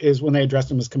is when they addressed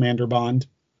him as Commander Bond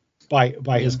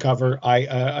by his cover.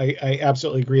 I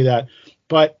absolutely agree that.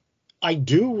 But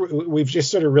we've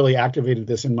just sort of really activated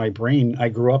this in my brain. I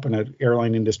grew up in an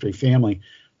airline industry family.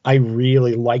 I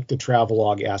really like the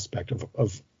travelogue aspect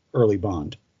of early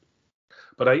Bond.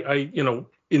 But I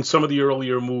in some of the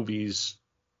earlier movies,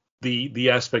 the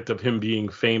aspect of him being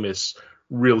famous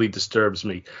really disturbs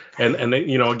me. And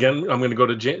again, I'm going to go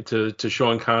to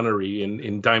Sean Connery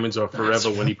in Diamonds Are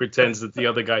Forever when he pretends that the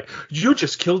other guy, you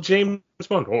just killed James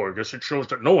Bond. Oh, I guess it shows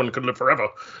that no one could live forever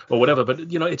or whatever. But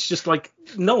it's just like,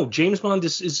 no, James Bond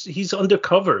he's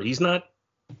undercover. He's not.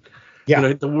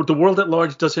 Yeah. The world at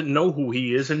large doesn't know who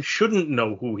he is and shouldn't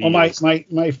know who he is.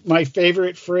 My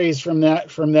favorite phrase from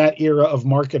that era of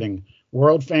marketing: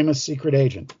 world famous secret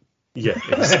agent. Yeah.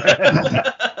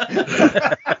 Exactly.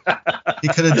 He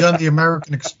could have done the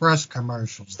American Express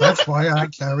commercials. That's why I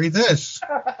carry this.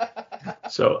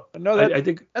 So no, I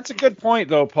think that's a good point,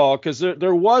 though, Paul, because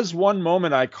there was one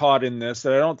moment I caught in this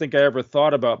that I don't think I ever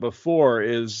thought about before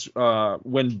is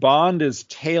when Bond is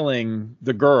tailing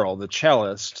the girl, the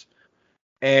cellist,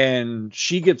 and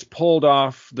she gets pulled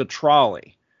off the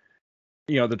trolley.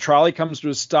 The trolley comes to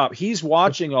a stop. He's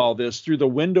watching all this through the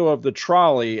window of the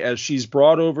trolley as she's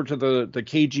brought over to the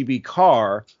KGB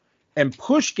car, and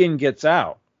Pushkin gets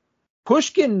out.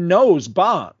 Pushkin knows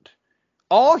Bond.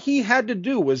 All he had to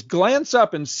do was glance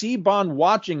up and see Bond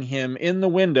watching him in the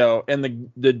window, and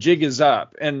the jig is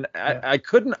up. And I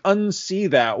couldn't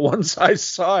unsee that once I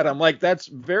saw it. I'm like, that's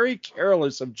very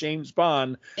careless of James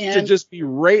Bond to just be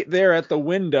right there at the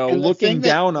window looking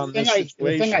down on this situation.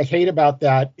 The thing I hate about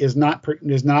that is not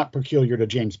peculiar to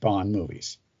James Bond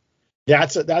movies.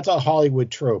 That's a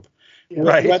Hollywood trope.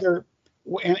 Right.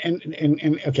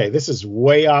 And okay, this is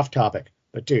way off topic,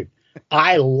 but dude,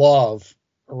 I love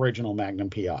original Magnum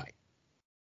PI.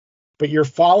 But you're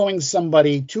following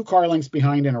somebody 2 car lengths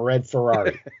behind in a red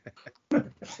Ferrari.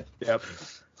 Yep.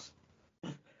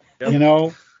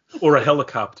 Or a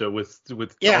helicopter with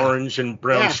orange and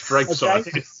brown stripes on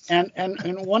it.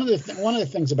 And one of the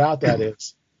things about that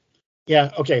is,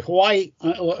 Hawaii,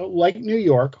 like New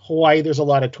York, Hawaii, there's a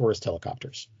lot of tourist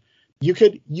helicopters. You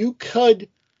could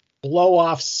blow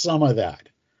off some of that,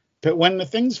 but when the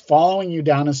thing's following you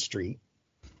down a street,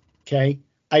 okay.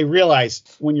 I realize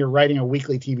when you're writing a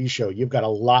weekly TV show, you've got a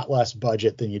lot less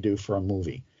budget than you do for a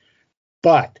movie.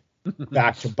 But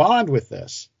back to Bond with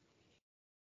this.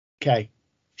 Okay.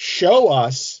 Show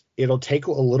us, it'll take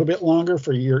a little bit longer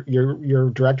for your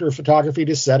director of photography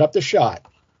to set up the shot.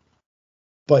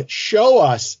 But show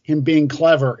us him being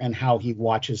clever and how he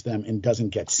watches them and doesn't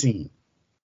get seen.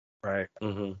 Right.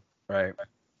 Mm-hmm. Right.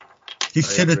 He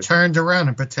should have turned around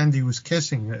and pretend he was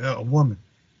kissing a woman.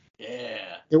 Yeah.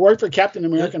 It worked for Captain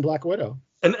America and Black Widow.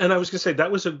 And I was going to say,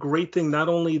 that was a great thing, not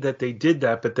only that they did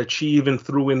that, but that she even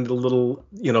threw in the little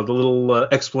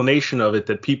explanation of it,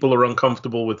 that people are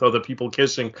uncomfortable with other people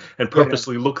kissing and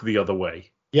purposely look the other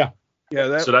way. Yeah.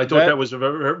 Yeah. So I thought that was a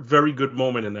very, very good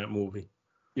moment in that movie.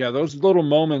 Yeah, those little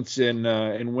moments in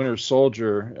Winter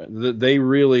Soldier, they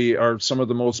really are some of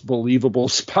the most believable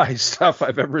spy stuff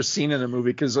I've ever seen in a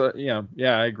movie. Because, I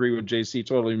agree with JC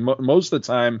totally. Most of the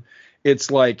time,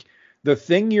 it's like, the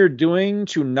thing you're doing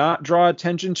to not draw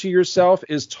attention to yourself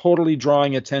is totally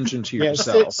drawing attention to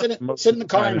yourself. Sit in the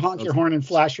car and honk your horn and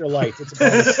flash your lights. It's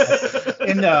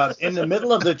a in the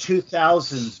middle of the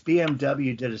 2000s,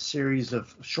 BMW did a series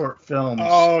of short films.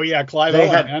 Oh yeah, Clive Owen. They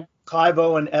had Clive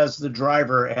Owen as the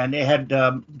driver, and they had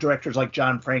directors like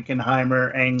John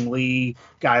Frankenheimer, Ang Lee,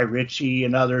 Guy Ritchie,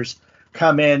 and others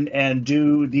come in and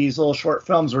do these little short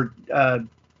films where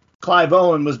Clive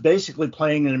Owen was basically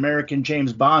playing an American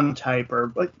James Bond type,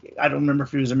 or I don't remember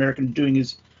if he was American doing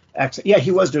his accent. Yeah, he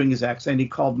was doing his accent. He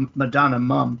called Madonna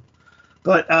Mum.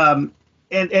 But and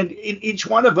in each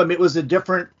one of them, it was a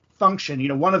different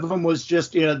function. One of them was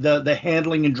just the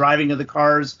handling and driving of the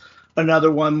cars.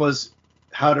 Another one was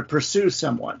how to pursue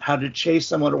someone, how to chase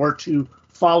someone, or to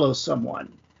follow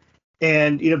someone.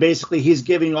 And basically, he's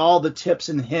giving all the tips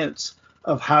and hints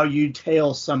of how you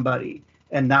tail somebody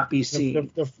and not be seen.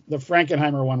 The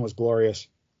Frankenheimer one was glorious.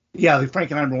 Yeah, the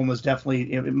Frankenheimer one was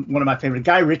definitely one of my favorite.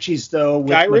 Guy Ritchie's though.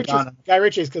 With Guy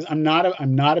Ritchie's because I'm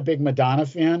not a big Madonna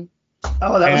fan.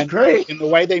 Oh, that was great. And the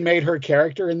way they made her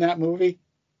character in that movie.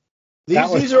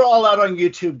 These are all out on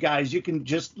YouTube, guys. You can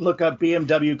just look up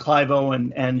BMW Clive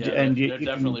Owen they're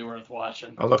definitely worth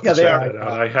watching. I'll look that out.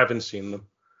 I haven't seen them.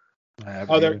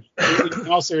 In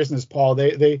all seriousness, Paul,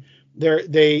 they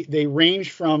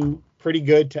range from pretty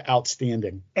good to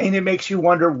outstanding. And it makes you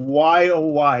wonder why, oh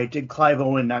why, did Clive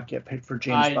Owen not get picked for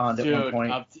James Bond at one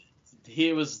point?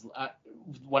 He was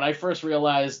when I first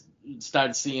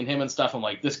started seeing him and stuff. I'm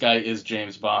like, this guy is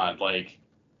James Bond. Like,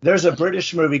 there's a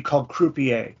British movie called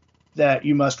Croupier that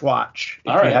you must watch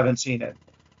if you haven't seen it.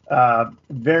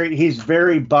 He's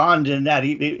very Bond in that.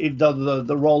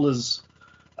 The role is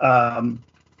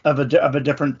of a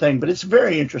different thing, but it's a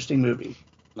very interesting movie.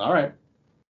 All right.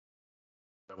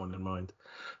 That one in mind.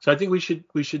 So I think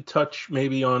we should touch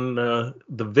maybe on the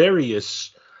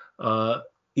various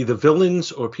either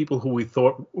villains or people who we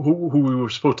thought who we were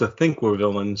supposed to think were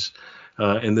villains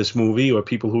in this movie, or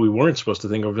people who we weren't supposed to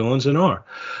think are villains and are.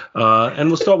 And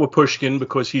we'll start with Pushkin,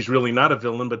 because he's really not a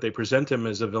villain, but they present him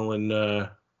as a villain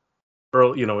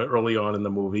early on in the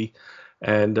movie.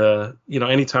 And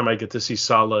anytime I get to see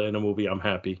Sallah in a movie, I'm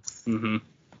happy. Mm-hmm.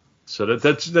 So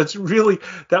that's really,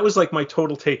 that was like my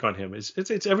total take on him.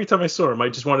 It's every time I saw him, I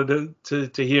just wanted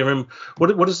to hear him.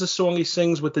 What is the song he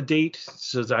sings with the date? It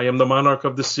says, "I am the monarch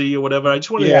of the sea," or whatever. I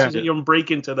just wanted to hear him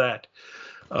break into that.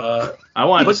 I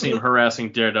wanted to see him harassing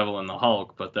Daredevil and the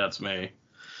Hulk, but that's me.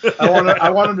 I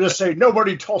want him to say,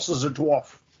 "Nobody tosses a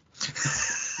dwarf."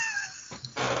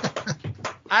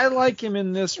 I like him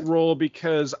in this role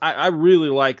because I really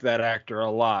like that actor a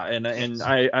lot, and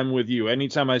I'm with you.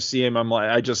 Anytime I see him,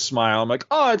 I just smile. I'm like,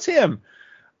 oh, it's him.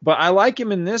 But I like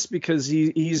him in this because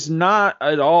he's not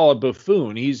at all a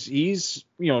buffoon. He's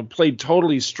played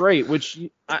totally straight, which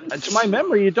to my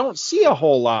memory you don't see a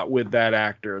whole lot with that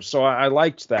actor. So I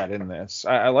liked that in this.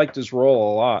 I liked his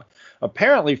role a lot.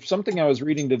 Apparently, something I was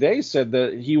reading today said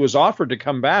that he was offered to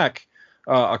come back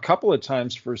a couple of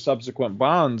times for subsequent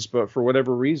Bonds, but for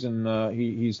whatever reason,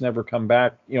 he's never come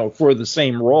back, for the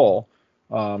same role.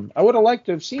 I would have liked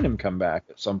to have seen him come back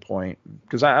at some point,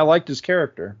 because I liked his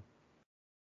character.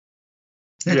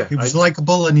 Yeah, he was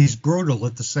likable and he's brutal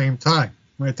at the same time.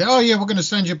 Right there. Oh, yeah, we're going to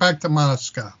send you back to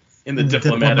Moscow. In the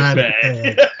diplomatic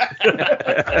bag.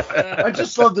 I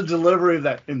just love the delivery of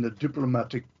that, in the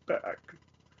diplomatic bag.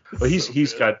 Well,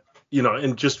 he's got,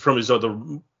 and just from his other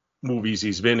movies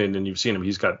he's been in, and you've seen him,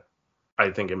 he's got, I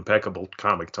think, impeccable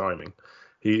comic timing.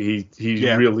 He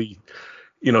really,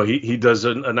 he does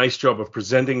a nice job of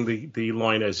presenting the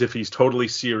line as if he's totally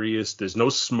serious. There's no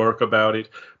smirk about it,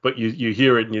 but you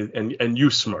hear it and you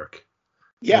smirk.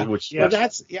 Yeah,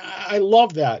 I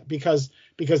love that because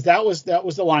that was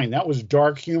the line. That was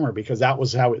dark humor, because that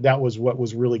was what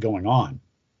was really going on.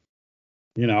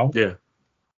 Yeah.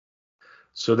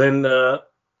 So then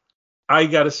I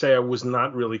got to say I was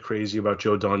not really crazy about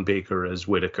Joe Don Baker as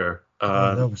Whitaker.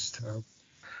 That was terrible.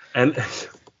 And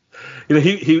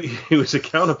he was a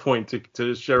counterpoint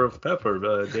to Sheriff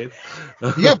Pepper, Dave.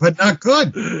 Yeah, but not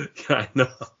good. Yeah, I know.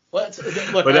 Look,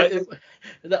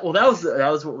 that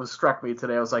was what struck me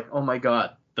today. I was like, oh my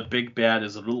god, the big bad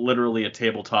is literally a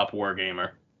tabletop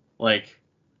wargamer. Like,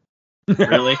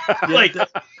 really? Like,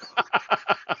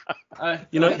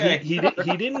 he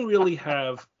didn't really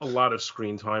have a lot of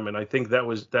screen time, and I think that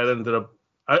ended up.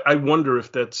 I wonder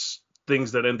if that's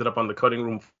things that ended up on the cutting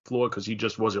room floor because he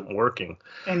just wasn't working.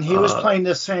 And he was playing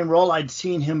the same role I'd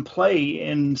seen him play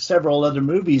in several other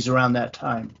movies around that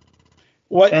time.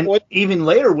 Even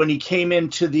later, when he came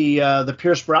into the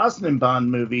Pierce Brosnan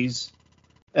Bond movies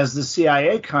as the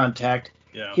CIA contact,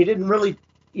 he didn't really,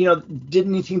 did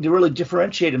anything to really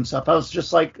differentiate himself. I was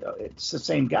just like, it's the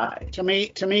same guy. To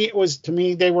me,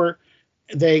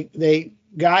 they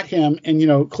got him,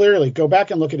 and clearly go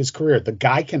back and look at his career. The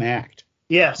guy can act.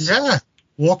 Yes. Yeah.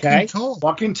 Walking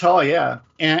tall. Yeah.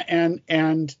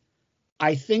 And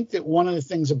I think that one of the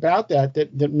things about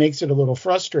that makes it a little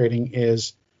frustrating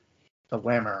is the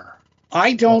glamour.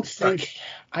 I don't think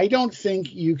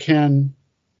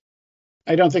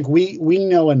we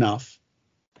know enough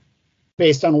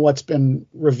based on what's been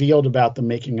revealed about the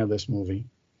making of this movie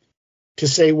to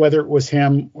say whether it was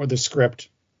him or the script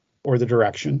or the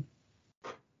direction.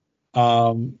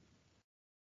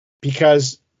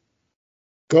 Because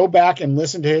go back and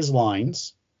listen to his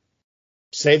lines,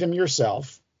 say them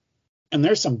yourself, and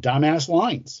there's some dumbass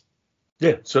lines.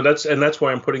 Yeah, so that's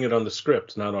why I'm putting it on the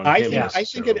script, not on him. I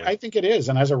think it is,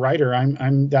 and as a writer,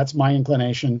 that's my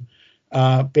inclination,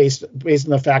 based on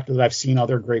the fact that I've seen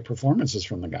other great performances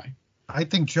from the guy. I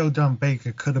think Joe Don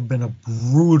Baker could have been a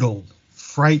brutal,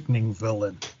 frightening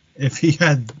villain if he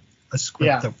had a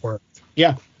script that worked.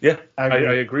 Yeah, I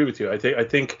agree with you. I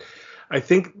think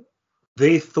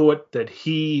they thought that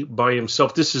he by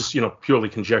himself, this is, purely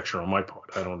conjecture on my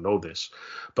part, I don't know this,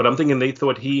 but I'm thinking they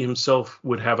thought he himself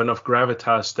would have enough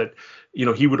gravitas that,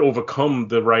 he would overcome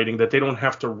the writing, that they don't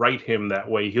have to write him that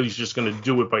way. He's just going to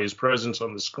do it by his presence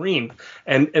on the screen.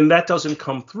 And that doesn't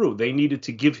come through. They needed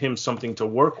to give him something to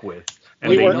work with.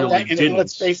 And didn't.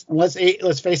 Let's face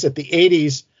it, the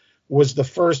 80s was the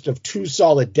first of 2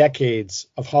 solid decades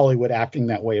of Hollywood acting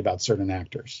that way about certain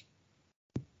actors.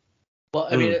 Well,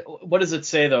 I mean, what does it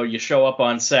say, though? You show up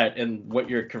on set and what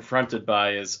you're confronted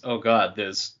by is, oh, God,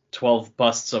 there's 12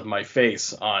 busts of my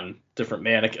face on different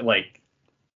mannequins. Like,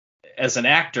 as an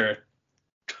actor,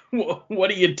 what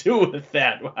do you do with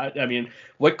that? I mean,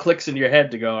 what clicks in your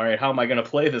head to go, all right, how am I going to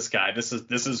play this guy? This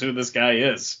is who this guy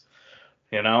is,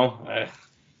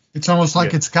 It's almost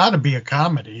like it's got to be a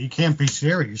comedy. You can't be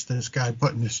serious, this guy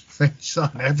putting his face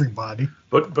on everybody.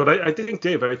 But I think,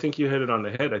 Dave, I think you hit it on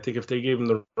the head. I think if they gave him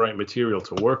the right material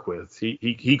to work with,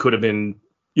 he could have been,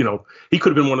 he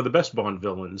could have been one of the best Bond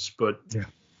villains. But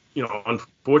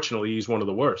unfortunately, he's one of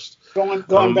the worst.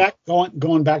 Going back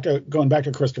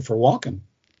to Christopher Walken.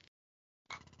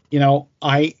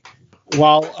 I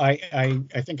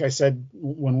think I said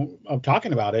when I'm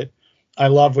talking about it, I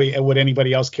love would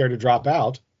anybody else care to drop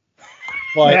out?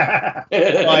 But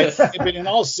in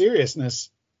all seriousness,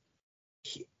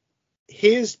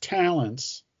 his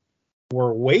talents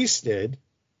were wasted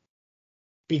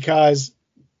because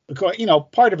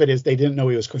part of it is they didn't know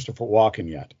he was Christopher Walken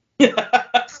yet.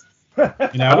 I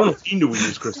don't know if he knew he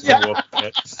was Christopher Walken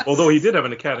yet, although he did have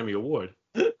an Academy Award.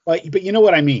 But you know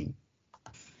what I mean?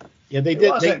 Yeah, they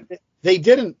did. They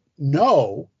didn't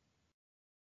know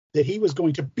that he was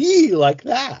going to be like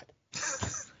that.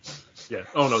 Yeah.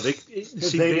 Oh no. They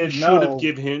should have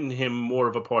given him more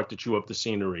of a part to chew up the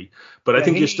scenery. But I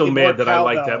think you're still mad that I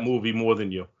like that movie more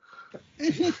than you.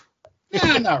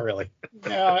 Yeah, not really.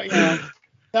 Yeah,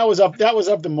 that was up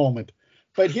the moment.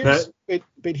 But here's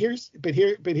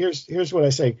what I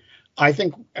say. I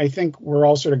think we're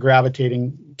all sort of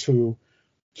gravitating to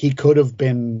he could have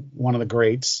been one of the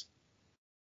greats,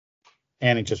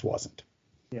 and it just wasn't.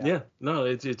 Yeah, no,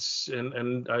 it's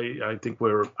and I don't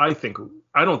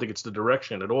think it's the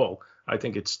direction at all. I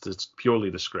think it's purely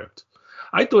the script.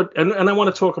 I thought, and I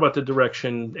want to talk about the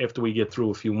direction after we get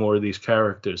through a few more of these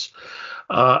characters.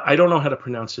 I don't know how to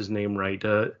pronounce his name right.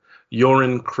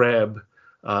 Joran Kreb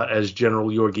as General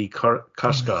Georgy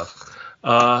Koskov.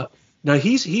 Now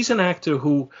he's an actor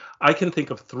who I can think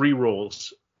of 3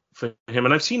 roles for him,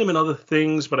 and I've seen him in other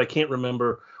things, but I can't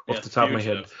remember off the top of my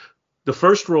head. The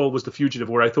first role was The Fugitive,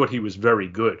 where I thought he was very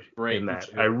good in that.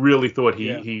 I really thought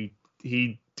he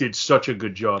did such a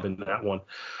good job in that one.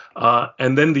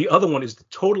 And then the other one is the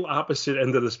total opposite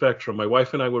end of the spectrum. My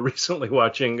wife and I were recently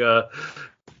watching the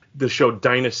show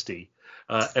Dynasty,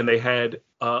 and they had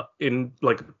in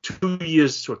like 2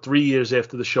 years or 3 years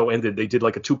after the show ended, they did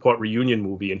like a 2-part reunion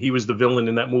movie, and he was the villain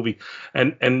in that movie.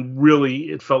 And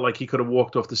really, it felt like he could have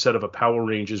walked off the set of a Power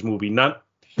Rangers movie, not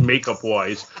makeup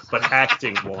wise, but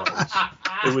acting wise.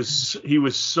 He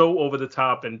was so over the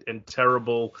top and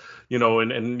terrible,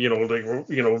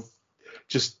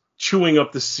 just chewing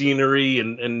up the scenery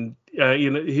and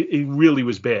he really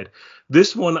was bad.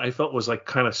 This one I felt was like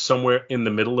kind of somewhere in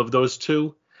the middle of those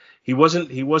two. He wasn't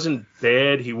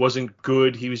bad, he wasn't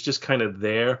good, he was just kind of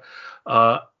there.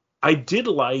 I did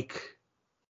like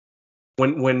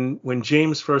when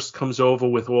James first comes over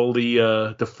with all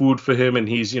the food for him, and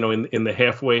he's in the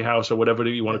halfway house or whatever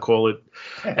you want to call it,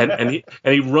 and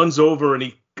he runs over and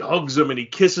he hugs him and he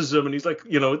kisses him, and he's like,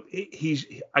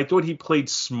 I thought he played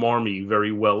smarmy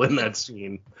very well in that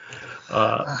scene.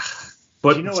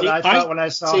 But you know what I thought when I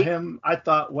saw him? I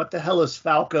thought, what the hell is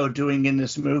Falco doing in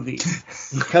this movie?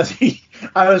 Because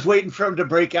I was waiting for him to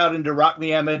break out into Rock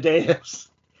Me Amadeus,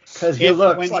 because he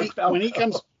looks like Falco.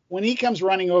 When he comes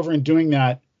running over and doing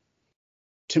that,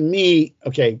 to me,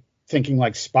 thinking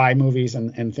like spy movies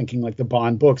and thinking like the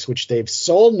Bond books, which they've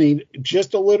sold me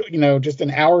just a little, just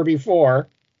an hour before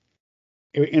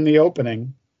in the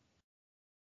opening.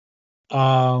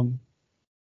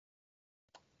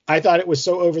 I thought it was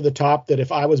so over the top that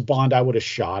if I was Bond, I would have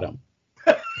shot him.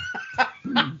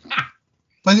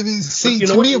 But see,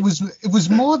 to me, it was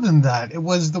more than that. It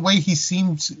was the way he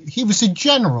seemed. He was a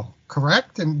general,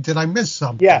 correct? And did I miss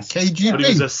something? Yes. KGB. But he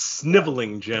was a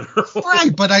sniveling general.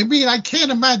 Right, but I mean, I can't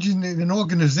imagine in an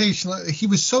organization. He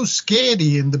was so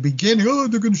scaredy in the beginning. Oh,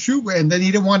 they're going to shoot me. And then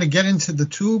he didn't want to get into the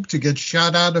tube to get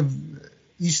shot out of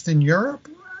Eastern Europe.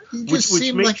 He just which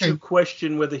seemed makes like you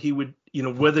question whether he would,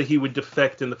 whether he would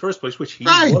defect in the first place, which he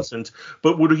wasn't.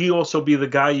 But would he also be the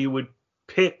guy you would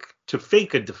pick to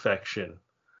fake a defection?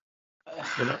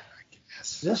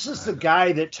 This is the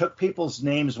guy that took people's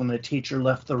names when the teacher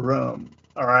left the room.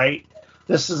 All right.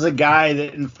 This is a guy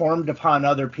that informed upon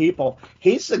other people.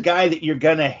 He's the guy that you're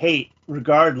gonna hate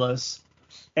regardless,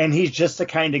 and he's just the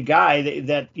kind of guy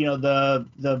that you know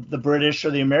the British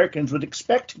or the Americans would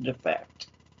expect to defect.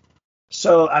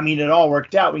 So I mean, it all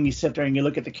worked out when you sit there and you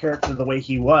look at the character the way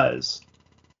he was.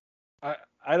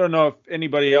 I don't know if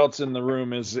anybody else in the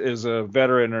room is a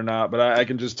veteran or not, but I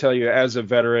can just tell you as a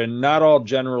veteran, not all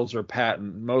generals are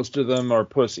Patton. Most of them are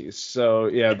pussies. So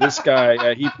yeah, this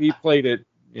guy, he played it.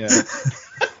 Yeah.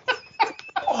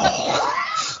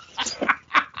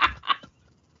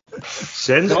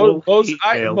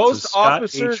 Most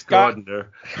officers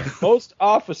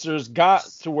got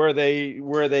to where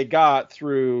they got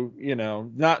through, you know,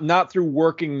 not through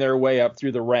working their way up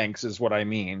through the ranks is what I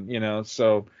mean, you know.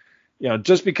 So, you know,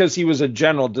 just because he was a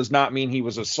general does not mean he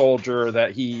was a soldier, or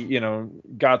that he, you know,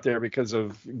 got there because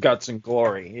of guts and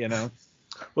glory, you know.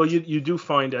 Well, you do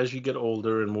find as you get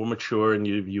older and more mature, and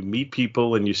you meet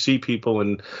people and you see people,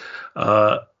 and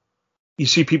you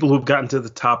see people who've gotten to the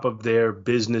top of their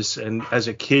business, and as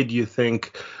a kid you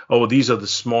think, oh, these are the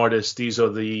smartest, these are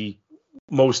the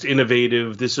most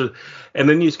innovative, and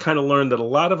then you kind of learn that a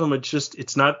lot of them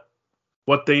it's not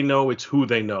what they know, it's who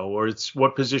they know, or it's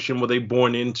what position were they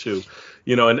born into,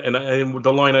 you know. And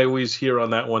the line I always hear on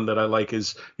that one that I like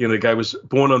is, you know, the guy was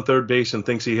born on third base and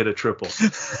thinks he hit a triple.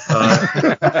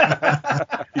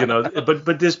 You know,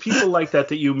 but there's people like that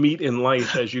you meet in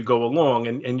life as you go along,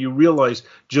 and you realize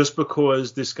just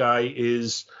because this guy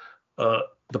is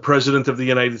the president of the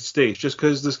United States, just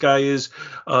because this guy is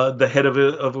the head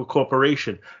of a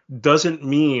corporation, doesn't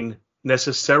mean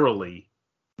necessarily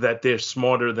that they're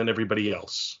smarter than everybody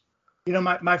else. You know,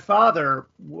 my father,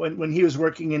 when he was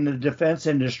working in the defense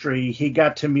industry, he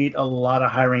got to meet a lot of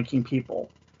high-ranking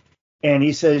people. And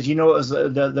he says, you know, it was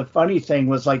the funny thing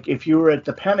was, like, if you were at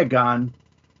the Pentagon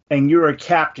and you were a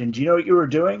captain, do you know what you were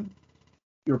doing?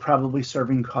 You were probably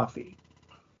serving coffee.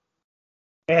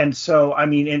 And so, I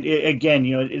mean, and again,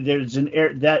 you know, there's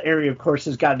that area, of course,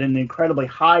 has got an incredibly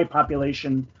high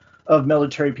population of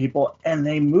military people, and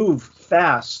they move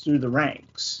fast through the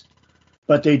ranks.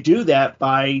 But they do that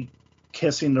by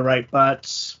kissing the right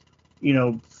butts, you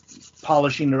know,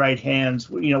 polishing the right hands,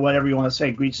 you know, whatever you want to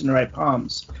say, greasing the right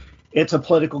palms. It's a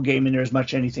political game in there as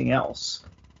much as anything else.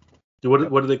 What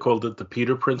do they call it? The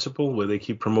Peter principle, where they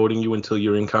keep promoting you until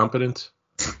you're incompetent?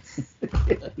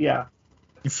 Yeah.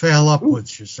 You fail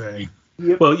upwards, you say.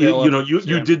 Well,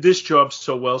 you did this job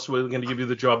so well, so we're going to give you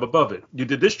the job above it. You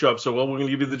did this job so well, we're going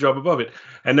to give you the job above it.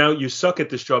 And now you suck at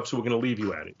this job, so we're going to leave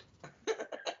you at it.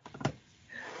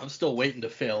 I'm still waiting to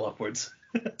fail upwards.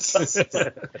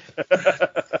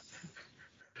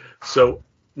 So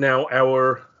now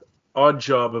our odd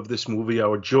job of this movie,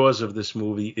 our Jaws of this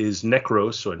movie, is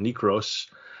Nekros,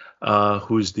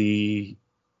 who's the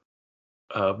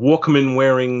Walkman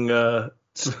wearing...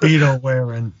 Speedo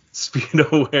wearing.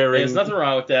 There's nothing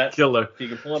wrong with that. Killer. If you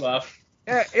can pull it off.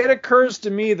 Yeah, it occurs to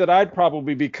me that I'd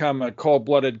probably become a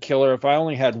cold-blooded killer if I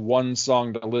only had one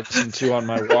song to listen to on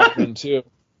my Walkman too.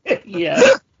 Yeah.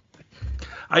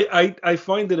 I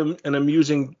find it an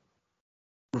amusing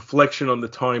reflection on the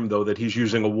time, though, that he's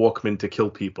using a Walkman to kill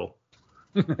people.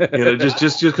 You know,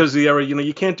 just because the era, you know,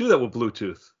 you can't do that with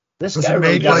Bluetooth. This guy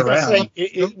really got around.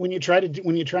 When you try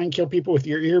and kill people with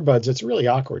your earbuds, it's really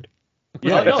awkward.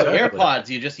 Yeah, no, exactly. AirPods.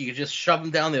 You just shove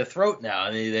them down their throat now,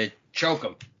 and they choke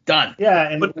them. Done. Yeah,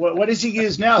 and what does he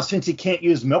use now, since he can't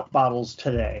use milk bottles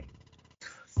today?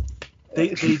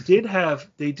 They did have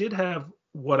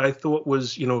what I thought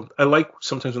was, you know, I like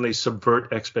sometimes when they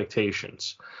subvert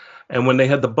expectations, and when they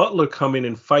had the butler come in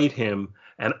and fight him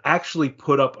and actually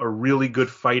put up a really good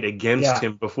fight against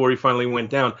him before he finally went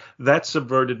down, that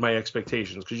subverted my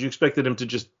expectations, because you expected him to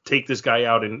just take this guy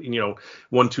out and, you know,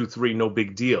 1, 2, 3, no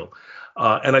big deal.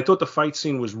 And I thought the fight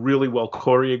scene was really well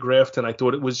choreographed, and I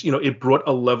thought it was, you know, it brought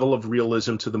a level of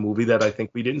realism to the movie that I think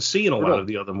we didn't see in a lot of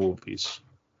the other movies.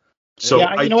 So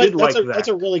yeah, I did like that.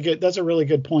 That's a really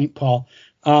good point, Paul.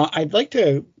 I'd like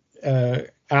to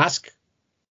ask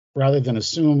rather than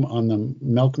assume on the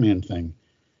milkman thing.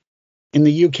 In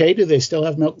the UK, do they still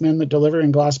have milkmen that deliver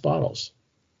in glass bottles?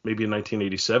 Maybe in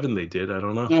 1987 they did. I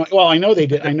don't know. No, well, I know they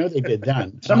did. I know they did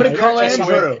then. Somebody call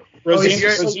Andrew.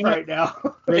 Rosina, right now.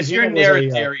 If you're near a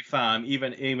dairy farm,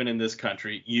 even in this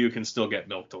country, you can still get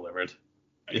milk delivered.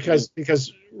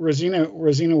 Because Rosina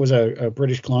was a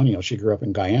British colonial. She grew up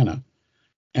in Guyana,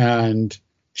 and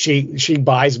she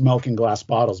buys milk in glass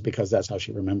bottles because that's how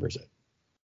she remembers it.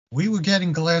 We were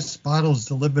getting glass bottles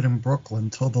delivered in Brooklyn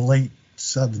till the late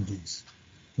 70s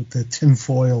with the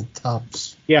tinfoil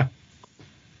tops. Yeah.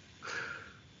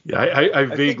 Yeah, I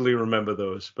vaguely remember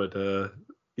those, but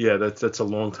yeah, that's a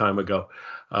long time ago.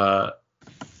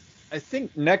 I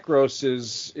think Necros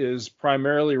is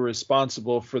primarily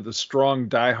responsible for the strong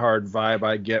Die Hard vibe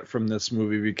I get from this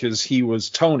movie because he was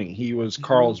Tony. He was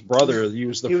Carl's brother. He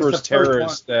was the first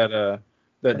terrorist that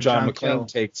John McClane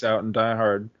takes out in Die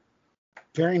Hard.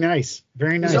 Very nice.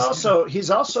 Very nice. He's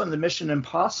also in the Mission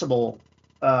Impossible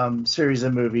series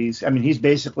of movies. I mean, he's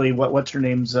basically what's her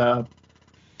name's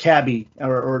cabbie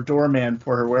or doorman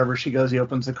for her. Wherever she goes, he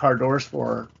opens the car doors for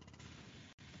her.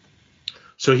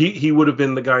 So he would have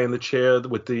been the guy in the chair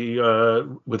with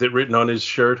the with it written on his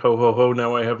shirt, "Ho ho ho!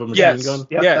 Now I have a machine gun."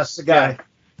 Yep, that's the guy.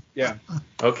 Yeah.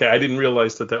 Okay, I didn't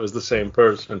realize that was the same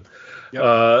person.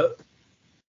 Yep.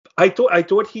 I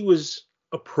thought he was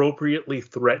appropriately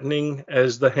threatening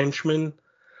as the henchman.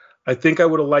 I think I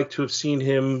would have liked to have seen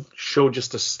him show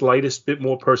just the slightest bit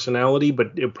more personality,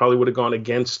 but it probably would have gone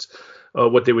against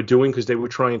what they were doing because they were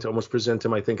trying to almost present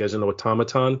him, I think, as an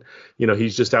automaton. You know,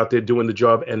 he's just out there doing the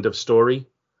job, end of story.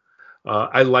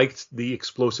 I liked the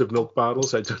explosive milk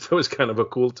bottles. I thought that was kind of a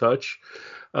cool touch.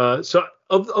 So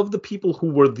of the people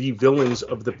who were the villains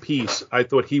of the piece, I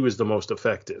thought he was the most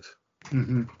effective.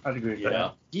 Mm-hmm. I'd agree with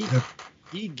that.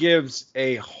 He gives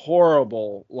a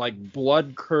horrible, like,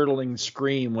 blood-curdling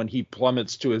scream when he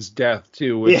plummets to his death,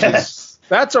 too, which is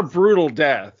that's a brutal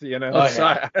death, you know. So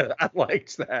I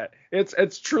liked that.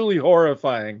 It's truly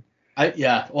horrifying.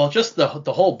 Well, just the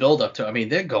whole build-up to, I mean,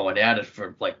 they're going at it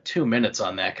for, like, 2 minutes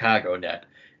on that cargo net.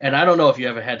 And I don't know if you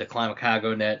ever had to climb a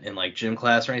cargo net in, like, gym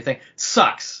class or anything.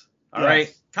 Sucks, all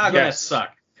right? Cargo nets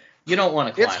suck. You don't want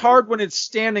to climb. It's hard when it's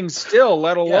standing still,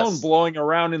 let alone blowing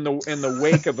around in the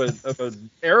wake of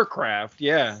an aircraft.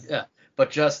 Yeah. Yeah,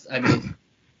 but just, I mean,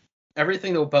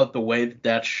 everything about the way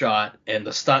that's shot and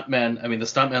the stuntmen. I mean, the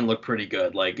stuntmen look pretty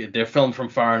good. Like, they're filmed from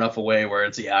far enough away where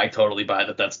it's I totally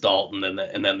buy that's Dalton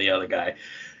and then the other guy.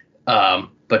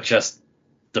 But just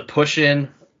the push in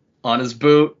on his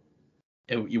boot,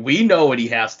 we know what he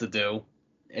has to do.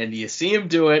 And you see him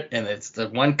do it, and it's the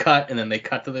one cut, and then they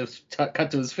cut to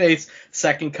his face,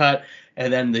 second cut,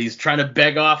 and then he's trying to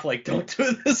beg off, like, don't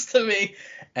do this to me,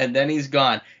 and then he's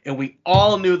gone. And we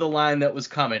all knew the line that was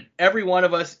coming. Every one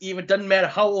of us, even doesn't matter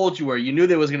how old you were, you knew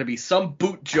there was going to be some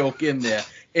boot joke in there,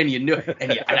 and you knew,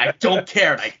 and I don't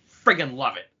care, and I friggin'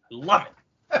 love it. I love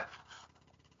it.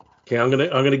 Okay, I'm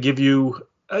gonna give you.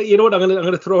 You know what? I'm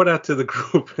gonna throw it out to the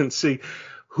group and see.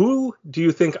 Who do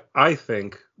you think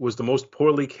was the most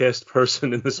poorly cast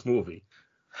person in this movie?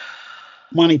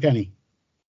 Moneypenny.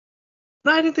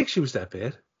 No, I didn't think she was that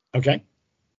bad. Okay.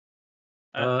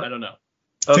 I don't know.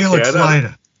 Felix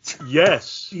Leiter.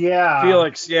 Yes. Yeah.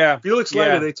 Felix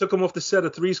Leiter. They took him off the set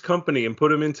of Three's Company and put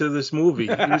him into this movie.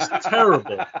 He was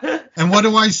terrible. And what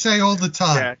do I say all the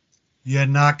time? You're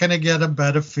not going to get a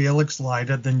better Felix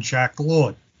Leiter than Jack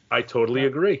Lord. I totally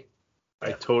agree.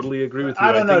 I totally agree with you.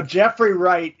 I don't know. Jeffrey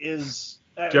Wright is.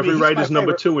 Jeffrey Wright is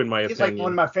number 2 in my opinion. He's like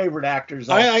one of my favorite actors.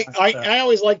 I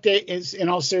always liked it. In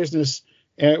all seriousness,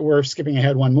 we're skipping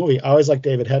ahead one movie. I always liked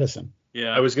David Hedison.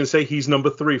 Yeah. I was going to say he's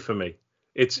number 3 for me.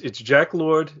 It's Jack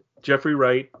Lord, Jeffrey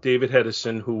Wright, David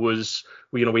Hedison, who was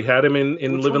we had him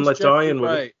in Live and Let Die,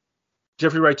 and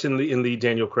Jeffrey Wright's in the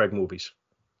Daniel Craig movies.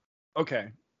 Okay.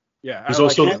 Yeah. He's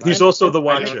also the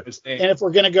Watcher. And if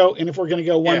we're gonna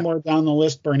go one more down the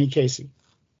list, Bernie Casey.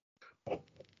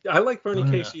 I like Bernie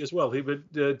Casey as well.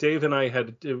 Dave and I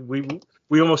had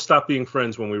we almost stopped being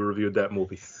friends when we reviewed that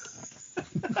movie.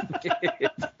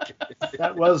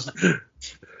 That was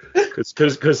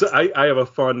because I have a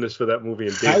fondness for that movie.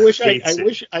 And Dave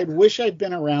I wish I'd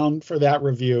been around for that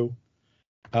review,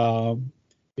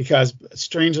 because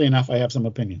strangely enough, I have some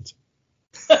opinions.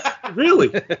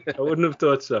 Really? I wouldn't have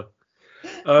thought so.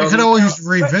 I could always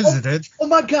revisit it. Oh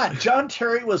my God, John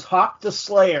Terry was Hawk the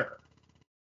Slayer.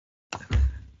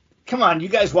 Come on, you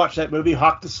guys watch that movie,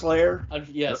 Hawk the Slayer?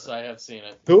 Yes, I have seen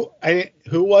it.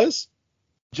 Who was?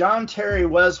 John Terry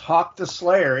was Hawk the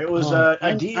Slayer. It was a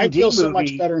D&D I feel so movie.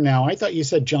 much better now. I thought you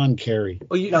said John Kerry.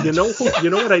 Oh, you know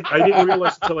what? I didn't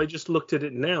realize until I just looked at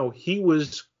it now. He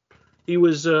was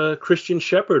Christian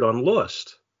Shepherd on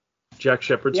Lost. Jack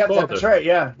Shepherd's father. That's right.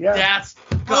 Yeah. That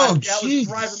was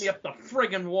driving me up the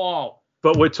friggin' wall.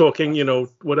 But we're talking,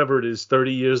 whatever it is,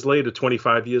 30 years later,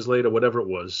 25 years later, whatever it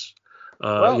was.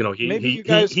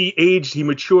 He aged, he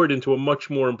matured into a much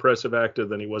more impressive actor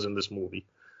than he was in this movie.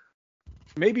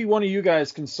 maybe one of you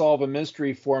guys can solve a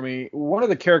mystery for me. One of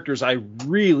the characters I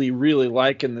really, really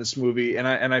like in this movie, and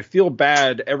I feel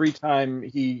bad every time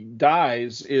he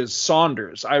dies, is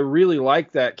Saunders. I really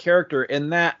like that character,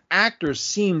 and that actor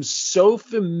seems so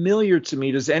familiar to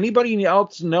me. Does anybody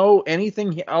else know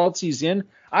anything else he's in?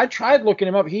 I tried looking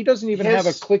him up. He doesn't even have a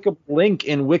clickable link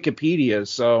in Wikipedia,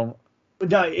 so...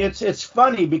 No, it's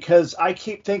funny because I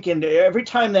keep thinking every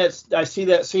time that I see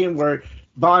that scene where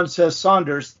Bond says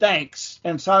Saunders, thanks,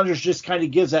 and Saunders just kind of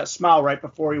gives that smile right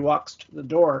before he walks to the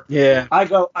door. Yeah. I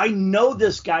go, I know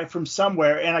this guy from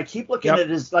somewhere, and I keep looking at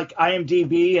his like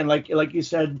IMDb and like you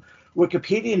said,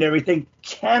 Wikipedia and everything,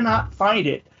 cannot find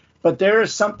it. But there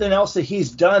is something else that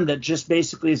he's done that just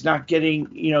basically is not getting,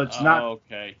 it's not.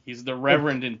 Okay, he's the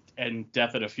Reverend in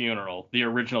Death at a Funeral, the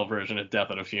original version of Death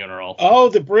at a Funeral. Oh,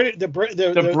 the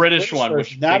British one,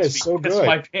 which that makes is so me piss good.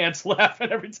 my pants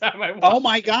laughing every time I watch. Oh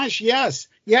my gosh, yes,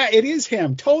 yeah, it is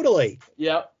him, totally.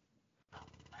 Yep.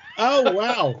 Oh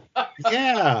wow,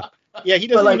 yeah. He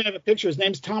doesn't even have a picture. His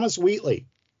name's Thomas Wheatley.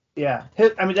 Yeah,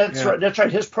 that's right. That's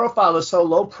right. His profile is so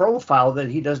low profile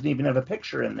that he doesn't even have a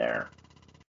picture in there.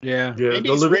 Yeah. Maybe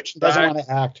he's rich and doesn't want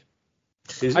to act.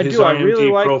 His I IMDb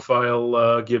really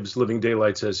profile gives Living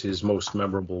Daylights as his most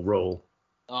memorable role.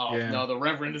 Oh, no, the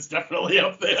Reverend is definitely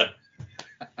up there.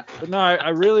 But no, I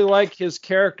really like his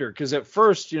character because at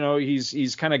first,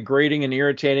 he's kind of grating and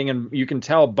irritating, and you can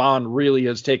tell Bond really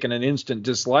has taken an instant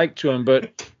dislike to him.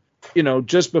 But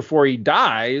just before he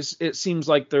dies, it seems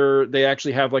like they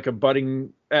actually have like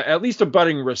at least a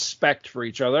budding respect for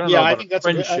each other. I think that's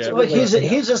friendship. Well,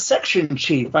 he's a section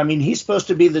chief. I mean, he's supposed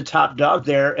to be the top dog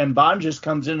there, and Bond just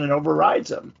comes in and overrides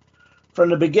him from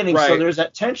the beginning. Right. So there's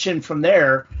that tension from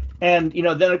there. And,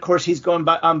 then, of course, he's going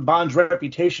on Bond's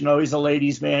reputation. Oh, he's a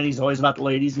ladies' man. He's always about the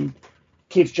ladies and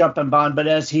keeps jumping Bond. But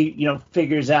as he,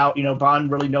 figures out,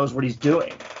 Bond really knows what he's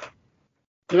doing.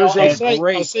 I'll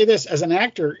say this. As an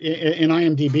actor in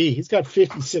IMDb, he's got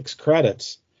 56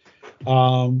 credits,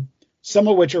 some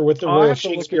of which are with the Royal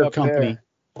Shakespeare Company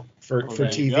for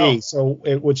TV. So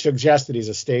it would suggest that he's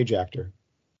a stage actor.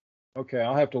 Okay,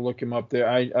 I'll have to look him up there.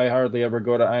 I hardly ever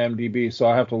go to IMDb, so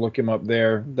I'll have to look him up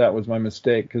there. That was my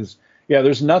mistake because,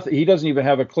 there's nothing. He doesn't even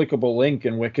have a clickable link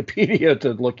in Wikipedia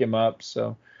to look him up.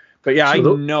 So, but I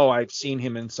know I've seen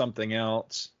him in something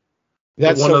else.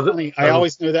 That's so funny. I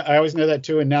always know that. I always know that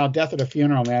too. And now Death at a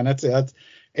Funeral, man. That's it.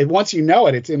 Once you know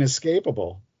it, it's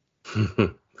inescapable. He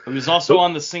was also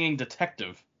on The Singing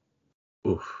Detective.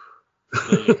 Oof.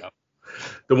 There you go.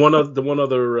 The one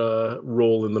other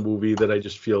role in the movie that I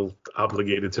just feel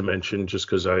obligated to mention, just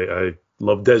because I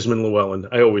love Desmond Llewellyn.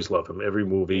 I always love him every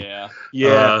movie.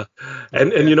 Yeah.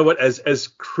 And you know what? As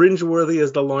cringeworthy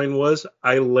as the line was,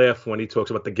 I laugh when he talks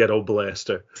about the ghetto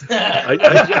blaster.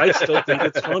 I still think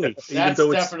it's funny, even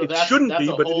though it shouldn't be,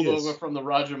 but it is. That's a holdover from the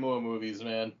Roger Moore movies,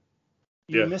 man.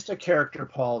 You missed a character,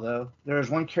 Paul. Though there's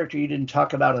one character you didn't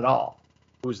talk about at all.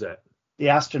 Who's that? The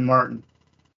Aston Martin.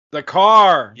 The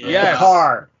car. Yes. The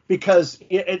car. Because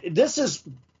this is,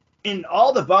 in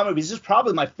all the Bond movies, this is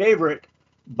probably my favorite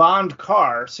Bond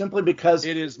car, simply because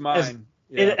it is mine.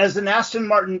 As an Aston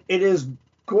Martin, it is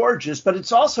gorgeous, but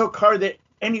it's also a car that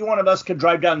any one of us could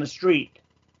drive down the street.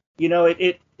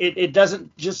 It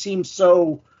doesn't just seem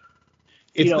so.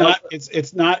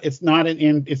 It's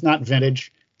not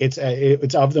vintage. It's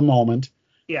of the moment.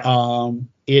 Yeah.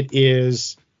 It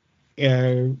is.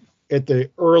 At the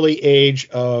early age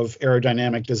of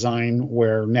aerodynamic design,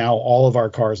 where now all of our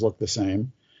cars look the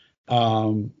same.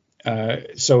 So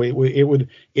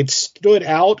it stood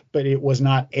out, but it was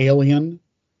not alien.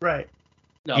 Right.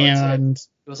 No, and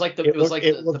it was like the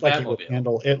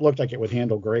Batmobile. It looked like it would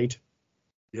handle great.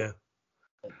 Yeah.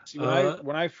 See,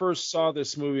 when I first saw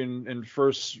this movie and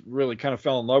first really kind of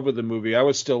fell in love with the movie, I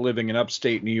was still living in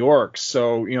upstate New York.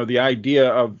 So, the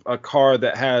idea of a car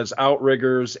that has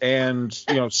outriggers and,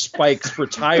 spikes for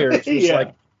tires was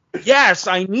like, yes,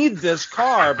 I need this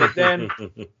car. But then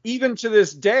even to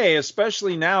this day,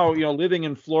 especially now, living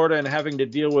in Florida and having to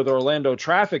deal with Orlando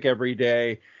traffic every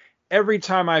day, every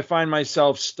time I find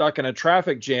myself stuck in a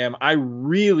traffic jam, I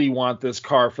really want this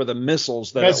car for the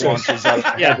missiles that it launches out of the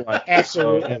headlight.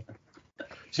 Absolutely.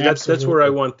 See, that's where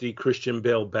I want the Christian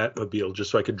Bale Batmobile,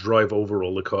 just so I could drive over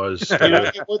all the cars.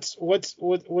 What's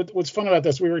fun about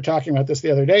this? We were talking about this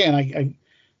the other day, and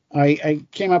I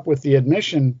came up with the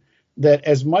admission that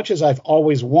as much as I've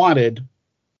always wanted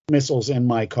missiles in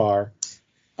my car,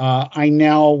 I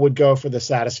now would go for the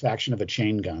satisfaction of a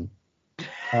chain gun.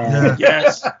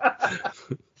 Yes.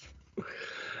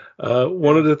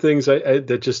 One of the things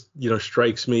that just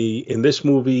strikes me in this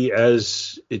movie,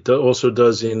 as it also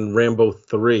does in Rambo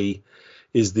 3,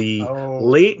 is the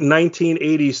late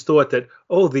 1980s thought that,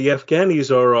 the Afghanis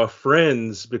are our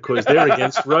friends because they're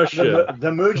against Russia.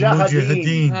 The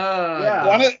Mujahideen.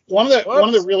 Yeah. One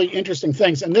of the really interesting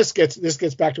things, and this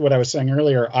gets back to what I was saying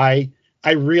earlier. I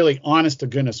really, honest to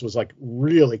goodness, was like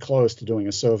really close to doing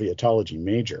a Sovietology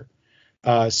major.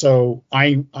 So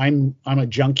I'm a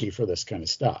junkie for this kind of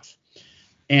stuff.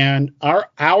 And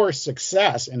our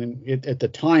success, and at the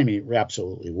time it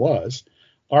absolutely was,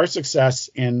 our success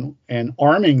in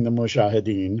arming the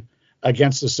Mujahideen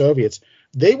against the Soviets,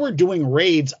 they were doing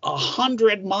raids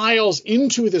 100 miles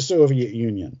into the Soviet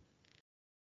Union.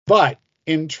 But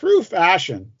in true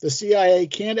fashion, the CIA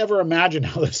can't ever imagine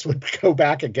how this would go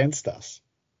back against us.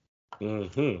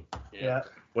 Mm-hmm. Yeah.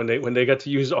 When they got to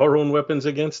use our own weapons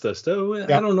against us, though, I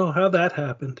don't know how that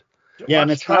happened. Yeah,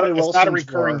 and it's not a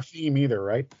recurring theme either,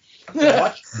 right?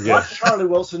 Watch Charlie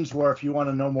Wilson's War if you want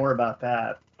to know more about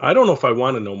that. I don't know if I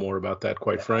want to know more about that,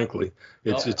 quite frankly.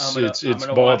 It's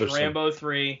bothersome. Watch Rambo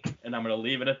 3, and I'm gonna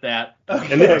leave it at that.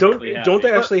 And don't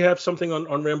they actually have something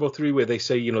on Rambo 3 where they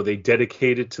say, they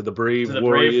dedicate it to the brave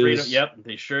warriors? Brave freedom. Yep,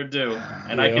 they sure do.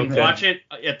 And I can watch it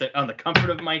on the comfort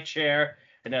of my chair,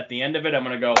 and at the end of it, I'm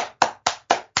gonna go.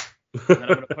 And then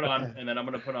I'm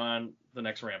gonna put on the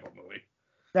next Rambo movie.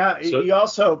 Now you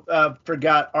also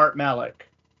forgot Art Malik,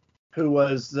 who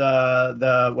was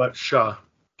the Shah.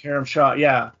 Karam Shah,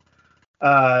 yeah.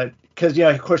 Because,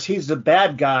 of course, he's the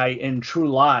bad guy in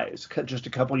True Lies just a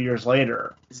couple years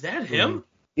later. Is that him?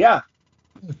 Yeah.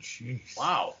 Oh, jeez.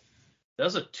 Wow.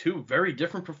 Those are two very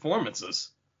different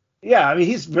performances. Yeah, I mean,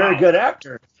 he's a very good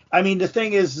actor. I mean, the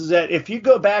thing is that if you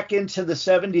go back into the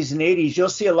 70s and 80s, you'll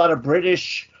see a lot of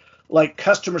British,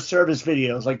 customer service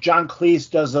videos. Like John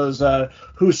Cleese does those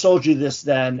Who Sold You This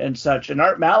Then and such. And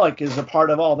Art Malik is a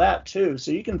part of all that, too. So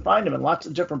you can find him in lots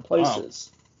of different places.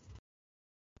 Wow.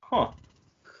 Huh.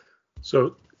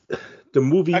 So the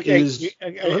movie is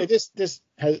this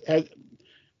has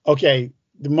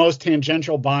the most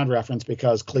tangential Bond reference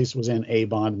because Cleese was in a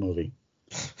Bond movie.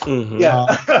 Mm-hmm. Yeah.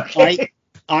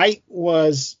 I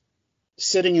was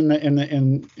sitting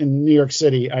in New York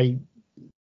City.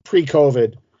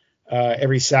 Pre-COVID,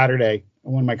 every Saturday,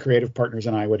 one of my creative partners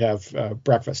and I would have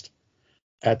breakfast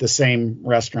at the same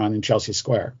restaurant in Chelsea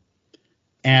Square,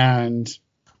 and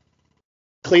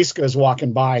Cleese goes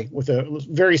walking by with a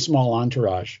very small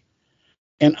entourage.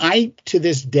 And I, to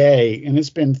this day, and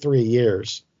it's been 3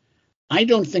 years, I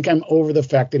don't think I'm over the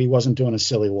fact that he wasn't doing a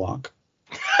silly walk.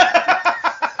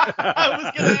 I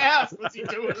was going to ask, was he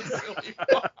doing a silly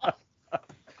walk?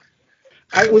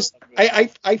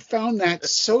 I found that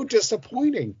so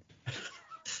disappointing.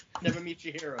 Never meet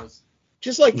your heroes.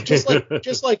 Just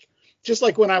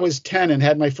like when I was 10 and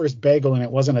had my first bagel and it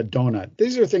wasn't a donut.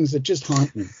 These are things that just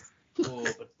haunt me. Oh,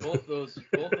 but both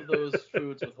of those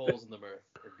foods with holes in them are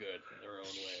good in their own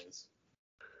ways.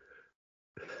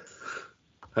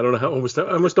 I don't know how. I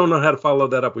almost don't know how to follow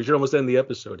that up. We should almost end the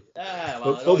episode.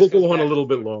 We'll go on a little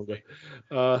bit longer.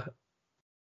 The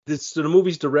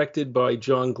movie's directed by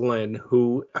John Glenn,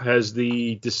 who has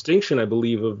the distinction, I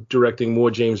believe, of directing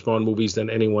more James Bond movies than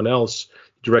anyone else.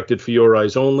 He directed For Your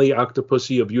Eyes Only,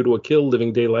 Octopussy, A View to a Kill,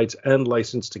 Living Daylights, and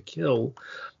License to Kill.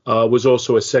 Was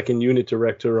also a second unit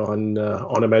director on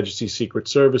Her Majesty's Secret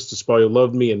Service, The Spy Who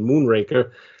Loved Me, and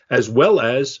Moonraker, as well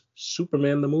as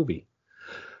Superman the movie.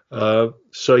 So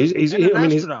he's Did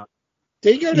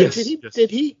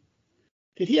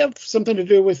he have something to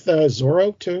do with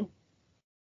Zorro too?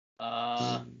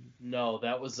 No,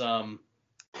 that was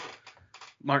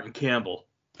Martin Campbell.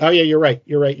 Oh yeah, you're right.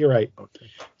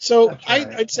 Okay. So That's right.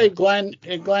 I'd say Glenn,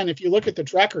 if you look at the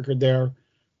track record there,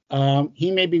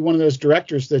 he may be one of those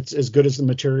directors that's as good as the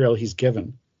material he's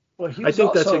given. Well, I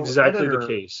think that's exactly the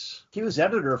case. He was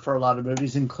editor for a lot of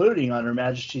movies, including on Her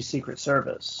Majesty's Secret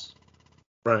Service.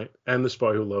 Right, and The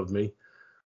Spy Who Loved Me.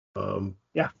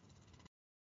 Yeah.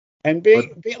 And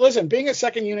being a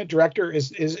second unit director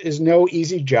is no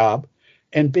easy job,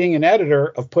 and being an editor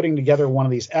of putting together one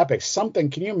of these epics,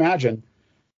 can you imagine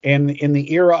in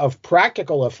the era of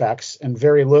practical effects and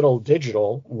very little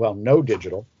digital, well, no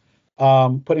digital,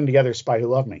 putting together Spy Who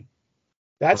Loved Me.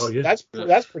 That's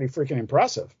pretty freaking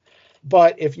impressive.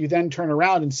 But if you then turn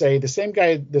around and say the same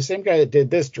guy that did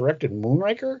this directed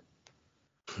Moonraker,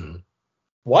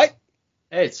 what?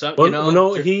 Hey, so he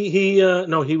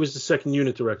was the second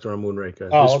unit director on Moonraker.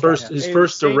 His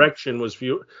first direction was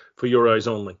For Your Eyes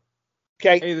Only.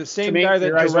 Okay. Hey, the same guy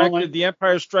that directed The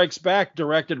Empire Strikes Back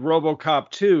directed RoboCop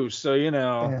 2, so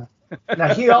Yeah.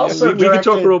 Now he also we can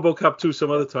talk RoboCop 2 some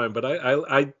other time, but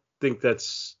I think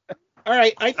that's all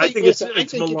right. I think you can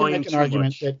make an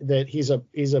argument much. that he's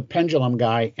a pendulum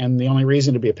guy, and the only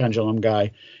reason to be a pendulum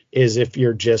guy is if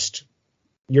you're just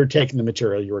you're taking the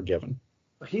material you were given.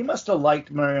 He must have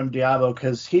liked Miriam Diabo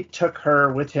because he took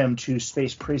her with him to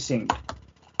Space Precinct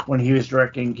when he was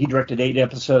directing. He directed 8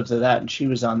 episodes of that, and she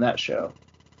was on that show,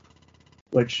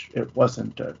 which it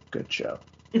wasn't a good show.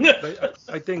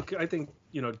 I think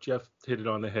Jeff hit it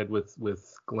on the head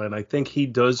with Glenn. I think he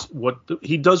does what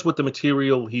the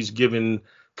material he's given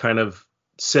kind of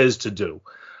says to do.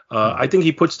 I think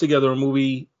he puts together a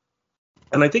movie,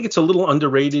 and I think it's a little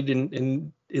underrated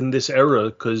in this era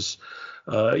because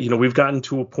we've gotten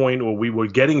to a point, or we were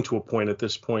getting to a point at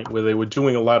this point where they were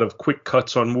doing a lot of quick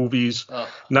cuts on movies.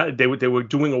 They were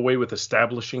doing away with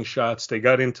establishing shots. They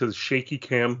got into the shaky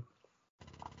cam.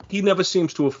 He never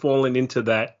seems to have fallen into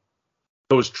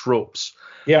those tropes.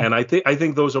 Yeah. And I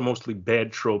think those are mostly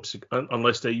bad tropes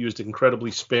unless they're used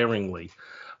incredibly sparingly.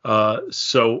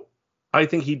 So I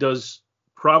think he does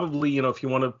probably, if you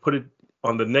want to put it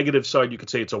on the negative side, you could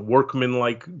say it's a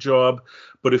workmanlike job.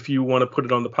 But if you want to put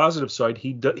it on the positive side,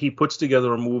 he puts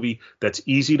together a movie that's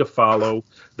easy to follow,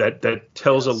 that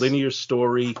tells a linear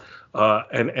story.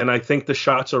 And I think the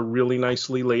shots are really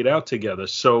nicely laid out together.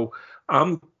 So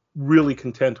I'm really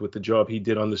content with the job he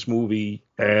did on this movie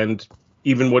and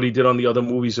even what he did on the other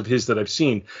movies of his that I've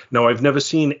seen. Now, I've never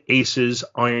seen Aces,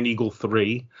 Iron Eagle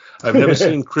 3. I've never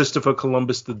seen Christopher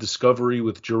Columbus, The Discovery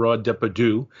with Gerard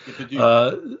Depardieu.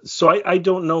 So I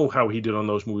don't know how he did on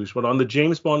those movies. But on the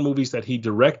James Bond movies that he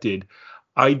directed,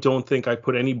 I don't think I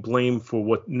put any blame for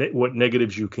what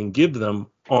negatives you can give them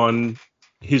on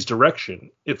his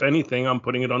direction. If anything, I'm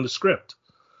putting it on the script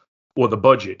or the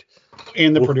budget.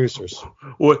 And the producers.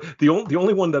 Or the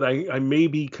only one that I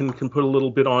maybe can put a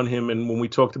little bit on him, and when we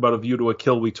talked about A View to a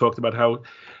Kill, we talked about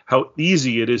how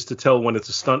easy it is to tell when it's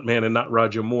a stuntman and not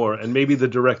Roger Moore, and maybe the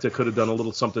director could have done a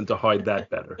little something to hide that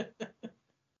better.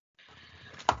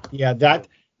 Yeah, that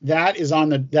is on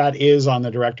the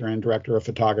director and director of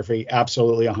photography,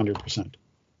 absolutely 100%.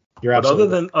 You're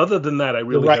absolutely. But other than that, I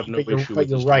really have no issue with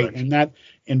this right, direction. and that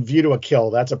in View to a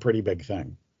Kill, that's a pretty big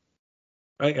thing.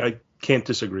 I can't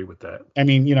disagree with that. I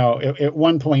mean, at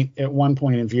one point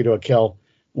in View to a Kill,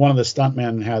 one of the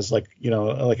stuntmen has like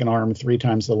an arm 3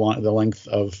 times the length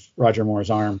of Roger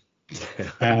Moore's arm.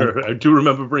 I do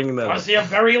remember bringing that up. Was he a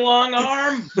very long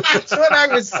arm? That's what I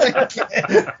was thinking.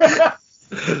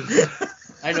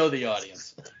 I know the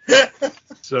audience.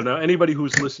 So now anybody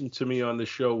who's listened to me on the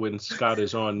show when Scott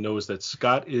is on knows that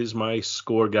Scott is my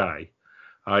score guy.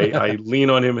 I lean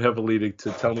on him heavily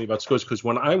to tell me about scores, because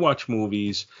when I watch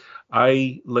movies,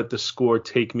 I let the score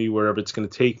take me wherever it's going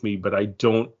to take me, but I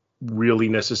don't really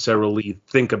necessarily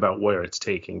think about where it's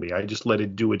taking me. I just let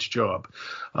it do its job.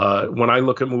 When I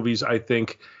look at movies, I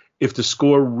think if the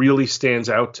score really stands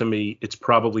out to me, it's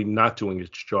probably not doing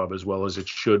its job as well as it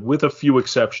should, with a few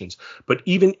exceptions. But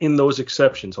even in those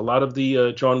exceptions, a lot of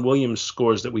the John Williams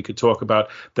scores that we could talk about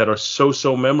that are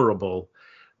so memorable,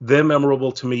 they're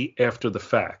memorable to me after the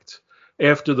fact.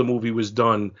 After the movie was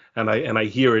done and I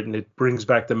hear it and it brings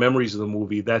back the memories of the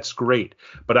movie, that's great.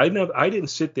 But I didn't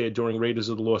sit there during Raiders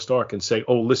of the Lost Ark and say,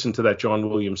 oh, listen to that John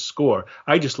Williams score.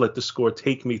 I just let the score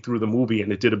take me through the movie,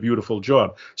 and it did a beautiful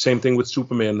job. Same thing with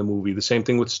Superman, the movie, the same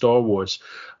thing with Star Wars.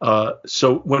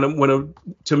 So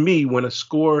when a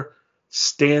score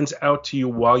stands out to you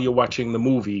while you're watching the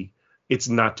movie, it's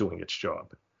not doing its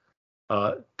job.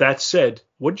 That said,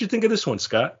 what did you think of this one,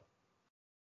 Scott?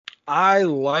 I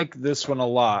like this one a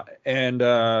lot, and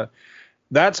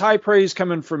that's high praise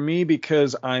coming from me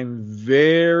because I'm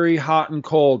very hot and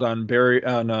cold on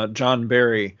John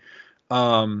Barry.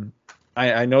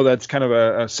 I know that's kind of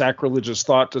a sacrilegious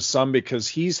thought to some because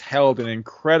he's held in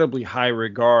incredibly high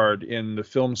regard in the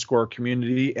film score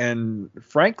community, and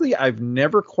frankly, I've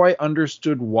never quite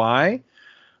understood why.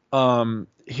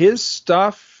 His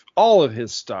stuff, all of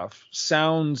his stuff,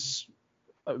 sounds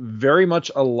very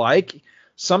much alike.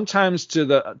 Sometimes to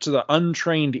the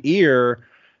untrained ear,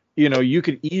 you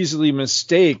could easily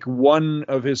mistake one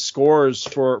of his scores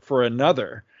for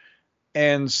another.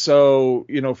 And so,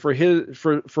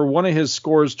 for one of his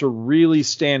scores to really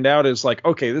stand out as like,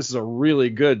 okay, this is a really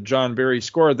good John Barry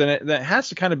score, then that has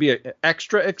to kind of be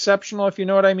extra exceptional, if you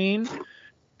know what I mean.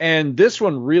 And this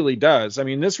one really does. I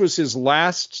mean, this was his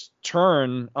last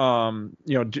turn,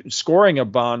 scoring a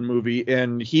Bond movie,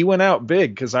 and he went out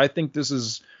big because I think this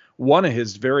is one of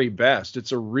his very best.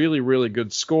 It's a really, really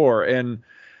good score. And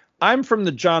I'm from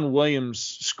the John Williams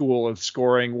school of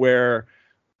scoring, where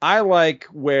I like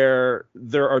where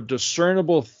there are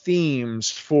discernible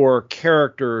themes for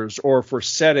characters or for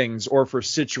settings or for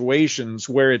situations,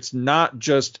 where it's not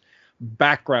just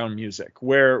background music,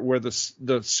 where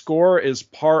the score is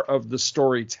part of the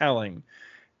storytelling.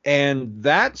 And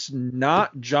that's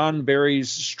not John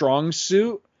Barry's strong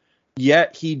suit.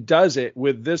 Yet he does it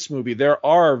with this movie. There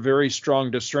are very strong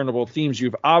discernible themes.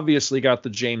 You've obviously got the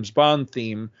James Bond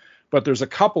theme, but there's a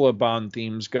couple of Bond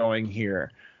themes going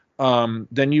here.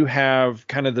 Then you have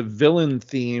kind of the villain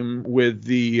theme with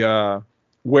the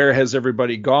Where Has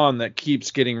Everybody Gone that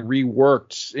keeps getting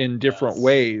reworked in different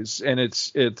ways, and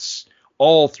it's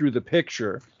all through the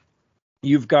picture.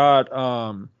 You've got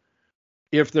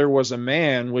If There Was a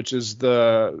Man, which is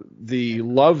the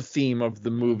love theme of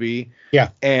the movie.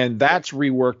 Yeah. And that's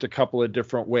reworked a couple of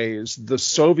different ways. The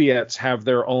Soviets have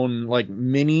their own like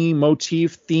mini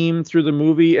motif theme through the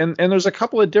movie, and there's a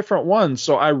couple of different ones.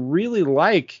 So I really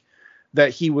like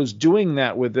that he was doing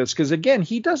that with this, because again,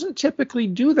 he doesn't typically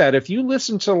do that. If you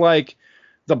listen to like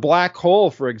The Black Hole,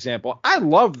 for example, I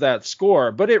love that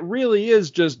score, but it really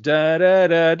is just da da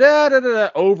da da da da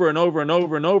over and over and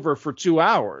over and over for 2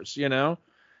 hours, you know?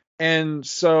 And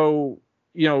so,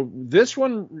 you know, this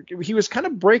one, he was kind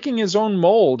of breaking his own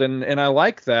mold, and I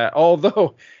like that.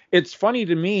 Although it's funny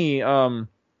to me, not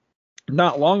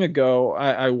long ago,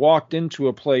 I walked into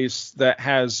a place that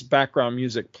has background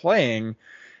music playing,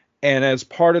 and as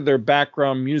part of their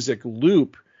background music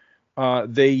loop,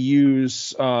 they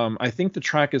use, I think the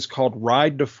track is called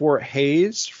Ride to Fort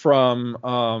Hayes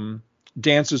from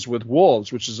Dances with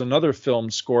Wolves, which is another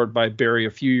film scored by Barry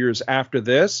a few years after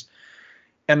this.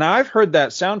 And I've heard that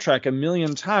soundtrack a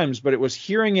million times, but it was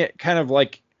hearing it kind of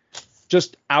like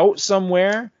just out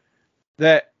somewhere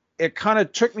that it kind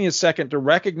of took me a second to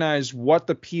recognize what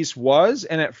the piece was.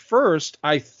 And at first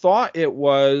I thought it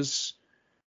was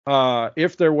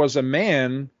If There Was a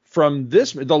Man from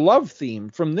this, the love theme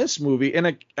from this movie.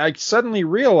 And I suddenly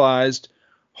realized,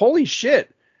 holy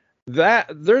shit, that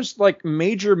there's like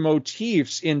major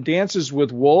motifs in Dances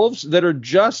with Wolves that are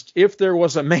just If There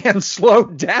Was a Man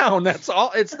slowed down. That's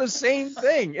all. It's the same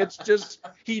thing. It's just,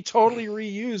 he totally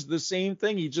reused the same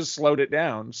thing. He just slowed it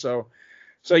down. So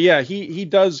yeah, he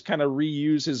does kind of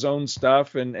reuse his own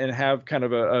stuff and have kind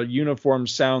of a uniform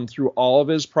sound through all of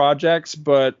his projects,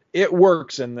 but it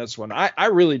works in this one. I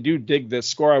really do dig this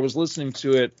score. I was listening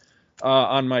to it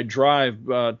on my drive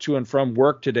to and from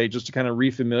work today just to kind of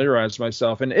refamiliarize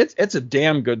myself, and it's a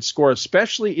damn good score,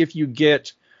 especially if you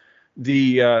get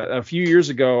the a few years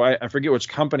ago, I forget which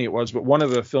company it was, but one of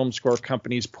the film score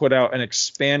companies put out an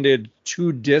expanded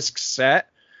 2-disc set,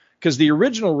 because the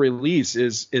original release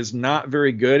is not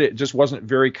very good. It just wasn't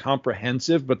very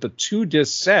comprehensive, but the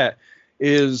 2-disc set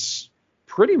is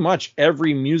pretty much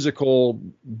every musical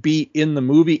beat in the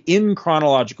movie in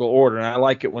chronological order, and I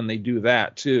like it when they do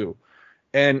that too.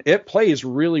 And it plays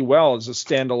really well as a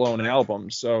standalone album.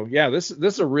 So yeah, this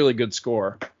is a really good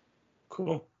score.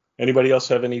 Cool. Anybody else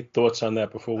have any thoughts on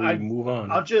that before we move on?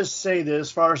 I'll just say that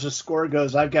as far as the score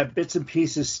goes, I've got bits and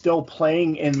pieces still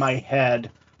playing in my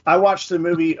head. I watched the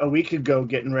movie a week ago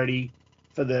getting ready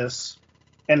for this,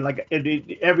 and like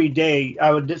every day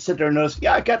I would sit there and notice,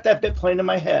 yeah, I got that bit playing in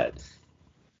my head.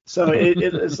 So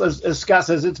it's, as Scott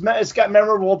says, it's got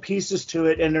memorable pieces to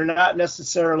it, and they're not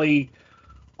necessarily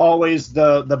always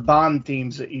the Bond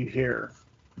themes that you hear.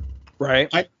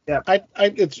 Right.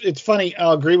 It's funny.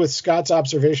 I'll agree with Scott's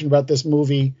observation about this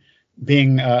movie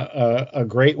being a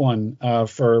great one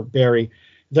for Barry.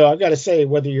 Though I've got to say,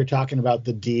 whether you're talking about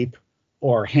The Deep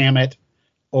or Hammett,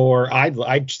 or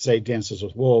I'd say Dances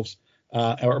with Wolves,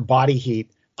 or Body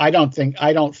Heat, I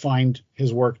don't find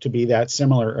his work to be that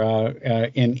similar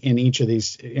in each of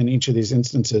these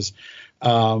instances.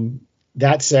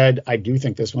 That said, I do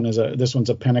think this one's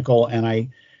a pinnacle, and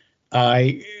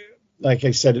I like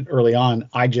I said early on,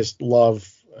 I just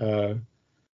love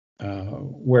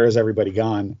Where Has Everybody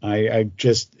Gone?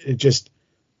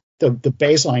 The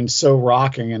bass line's so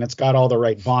rocking, and it's got all the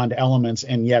right Bond elements,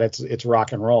 and yet it's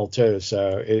rock and roll too.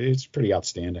 So it's pretty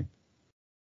outstanding.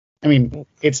 I mean,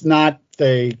 it's not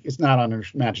on Her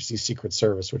Majesty's Secret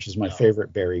Service, which is my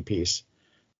favorite Barry piece,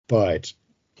 but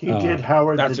he did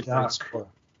Howard the Duck.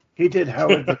 He did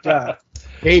Howard the Duck.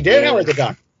 He did Howard the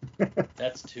Duck.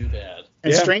 That's too bad.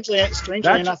 And strangely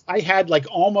enough, I had like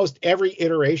almost every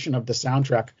iteration of the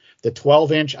soundtrack. The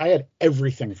 12-inch, I had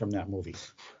everything from that movie.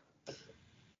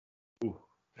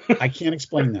 I can't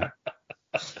explain that.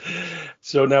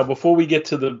 So now, before we get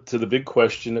to the big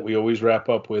question that we always wrap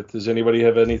up with, does anybody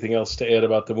have anything else to add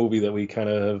about the movie that we kind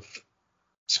of have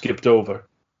skipped over?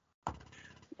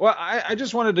 Well, I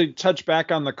just wanted to touch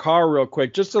back on the car real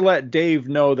quick, just to let Dave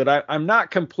know that I'm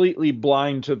not completely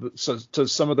blind to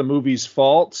some of the movie's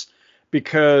faults,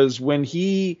 because when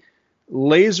he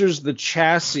lasers the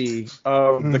chassis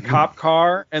of the cop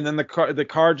car and then the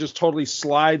car just totally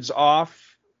slides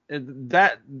off,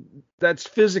 that's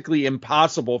physically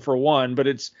impossible for one, but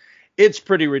it's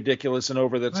pretty ridiculous and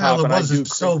over the top, Well, and I do cringe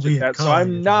Soviet at that, so color,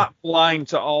 I'm not blind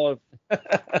to all of.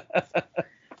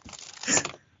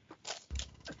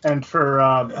 And for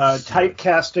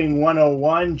typecasting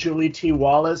 101, Julie T.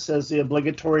 Wallace as the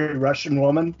obligatory Russian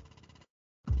woman.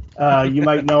 You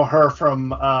might know her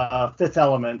from Fifth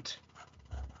Element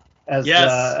as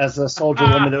the soldier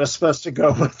woman that was supposed to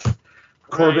go with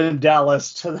Corbin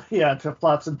Dallas to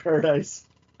Flotsam Paradise.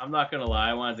 I'm not gonna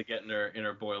lie, I wanted to get in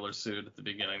her boiler suit at the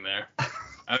beginning there.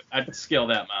 I'd scale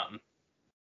that mountain.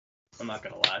 I'm not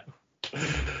gonna lie.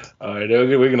 All right,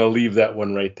 we're gonna leave that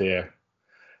one right there,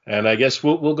 and I guess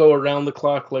we'll go around the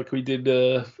clock like we did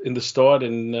in the start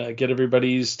and get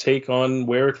everybody's take on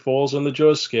where it falls on the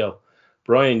Jaws scale.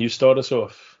 Brian, you start us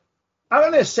off.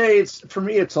 I'm gonna say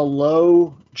it's a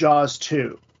low Jaws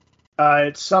 2.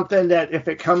 It's something that if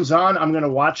it comes on, I'm gonna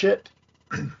watch it.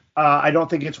 I don't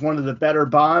think it's one of the better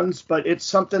Bonds, but it's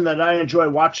something that I enjoy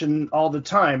watching all the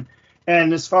time.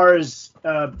 And as far as,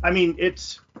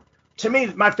 it's, to me,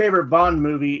 my favorite Bond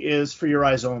movie is For Your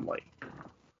Eyes Only.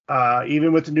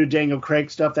 Even with the new Daniel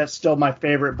Craig stuff, that's still my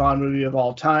favorite Bond movie of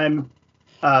all time,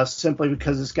 simply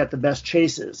because it's got the best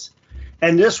chases.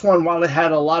 And this one, while it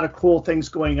had a lot of cool things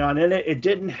going on in it, it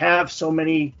didn't have so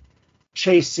many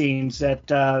chase scenes that,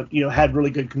 had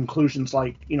really good conclusions,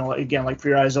 like For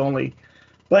Your Eyes Only.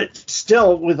 But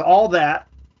still, with all that,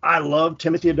 I love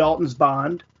Timothy Dalton's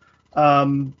Bond.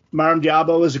 Mariam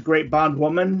Diabo is a great Bond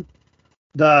woman.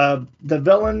 The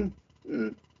villain,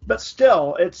 but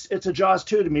still, it's a Jaws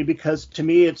 2 to me, because to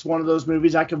me it's one of those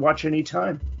movies I could watch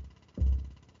anytime.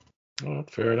 Well,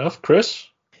 fair enough, Chris.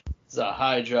 It's a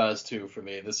high Jaws 2 for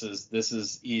me. This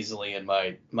is easily in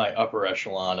my upper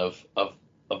echelon of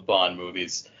Bond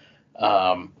movies.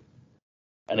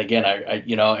 And again, I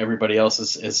everybody else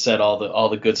has said all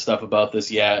the good stuff about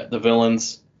this. Yeah, the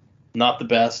villains, not the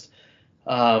best.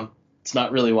 It's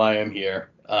not really why I'm here.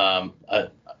 I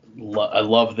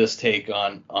love this take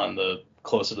on the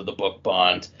closer to the book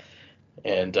Bond,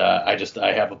 and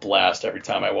I have a blast every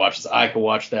time I watch this. I could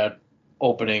watch that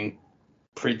opening,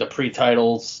 the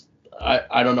pre-titles.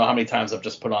 I don't know how many times I've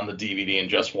just put on the DVD and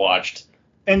just watched.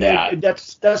 And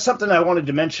that's something I wanted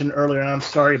to mention earlier, and I'm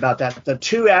sorry about that. The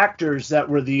two actors that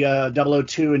were the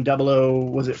 002 and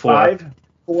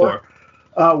 4?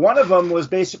 One of them was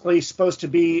basically supposed to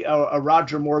be a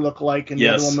Roger Moore lookalike, and the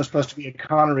other one was supposed to be a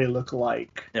Connery lookalike.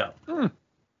 Yeah.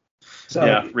 So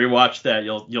rewatch that.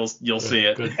 You'll see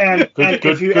it. And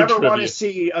if you ever want to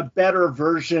see a better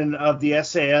version of the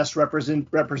SAS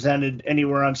represented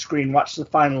anywhere on screen, watch The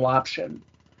Final Option,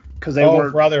 because they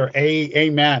were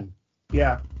amen.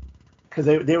 Yeah, because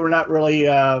they were not really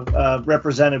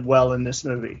represented well in this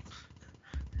movie.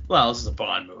 Well, this is a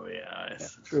Bond movie. Yeah,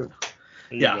 true.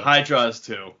 Yeah, high Jaws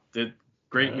 2. Did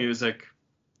great music,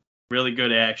 really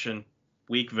good action,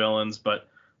 weak villains, but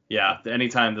yeah,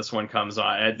 anytime this one comes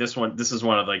on, this is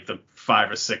one of like the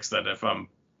 5 or 6 that if I'm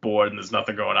bored and there's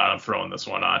nothing going on, I'm throwing this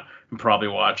one on. I'm probably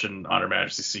watching On Her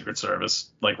Majesty's Secret Service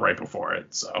like right before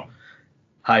it. So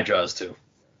high Jaws 2.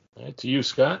 All right, to you,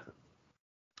 Scott.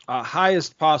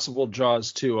 Highest possible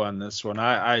Jaws 2 on this one.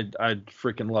 I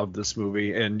freaking love this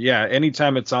movie, and yeah,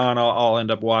 anytime it's on, I'll end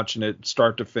up watching it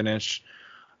start to finish.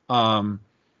 I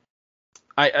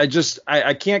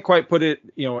can't quite put it,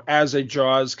 as a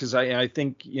Jaws, because I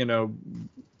think,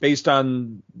 based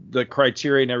on the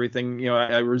criteria and everything,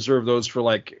 I reserve those for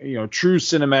true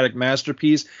cinematic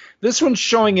masterpiece. This one's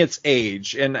showing its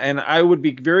age, and I would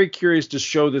be very curious to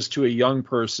show this to a young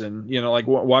person,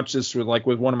 watch this with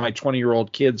one of my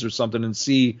 20-year-old kids or something and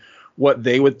see what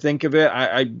they would think of it.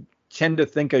 I tend to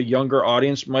think a younger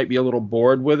audience might be a little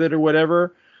bored with it or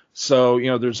whatever. So,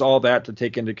 there's all that to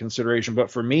take into consideration. But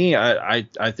for me, I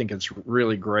think it's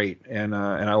really great, and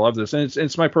I love this. And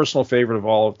it's my personal favorite of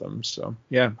all of them. So,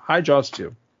 yeah, high Jaws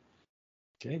 2.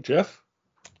 Okay, Jeff?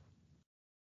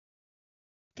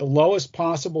 The lowest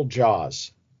possible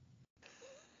Jaws.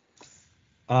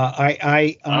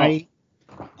 I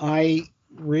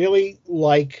really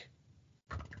like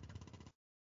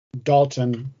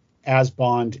Dalton as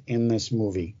Bond in this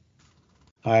movie.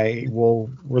 I will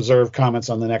reserve comments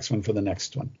on the next one for the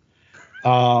next one.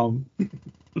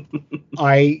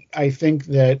 I think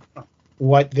that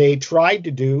what they tried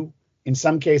to do, in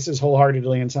some cases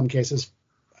wholeheartedly, in some cases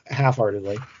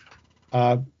half-heartedly,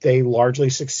 they largely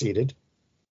succeeded.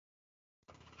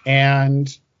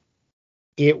 And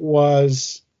it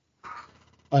was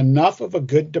enough of a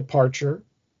good departure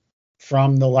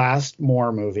from the last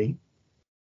Moore movie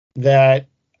that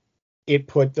it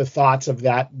put the thoughts of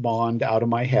that Bond out of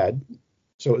my head.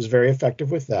 So it was very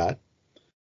effective with that.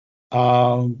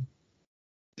 The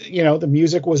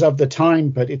music was of the time,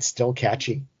 but it's still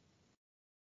catchy.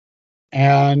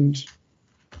 and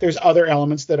there's other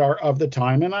elements that are of the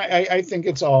time, and I think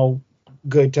it's all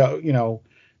good to, you know,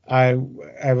 I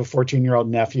have a 14-year-old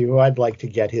nephew. I'd like to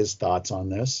get his thoughts on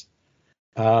this,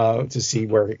 to see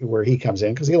where he comes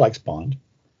in, because he likes Bond.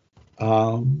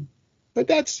 But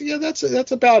that's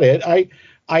about it.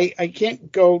 I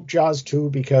can't go Jaws 2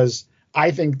 because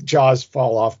I think Jaws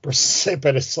fall off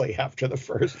precipitously after the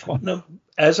first one. No,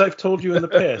 as I've told you in the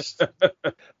past,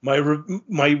 my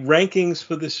rankings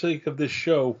for the sake of this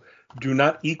show do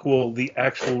not equal the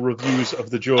actual reviews of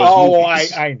the Jaws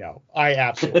movies. I know. I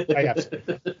absolutely.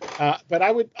 But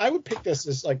I would pick this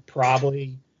as like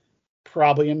probably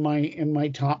in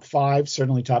my top 5,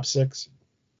 certainly top 6.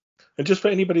 And just for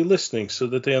anybody listening, so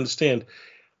that they understand,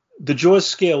 the Jaws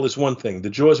scale is one thing. The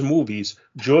Jaws movies,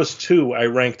 Jaws 2, I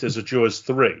ranked as a Jaws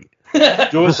 3.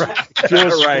 Jaws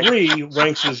 3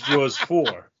 ranks as Jaws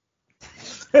 4.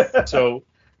 So,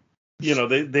 you know,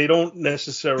 they don't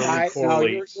necessarily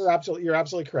correlate. No, you're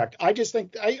absolutely correct. I just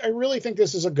think I really think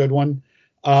this is a good one,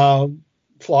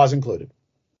 flaws included.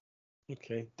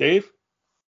 Okay, Dave.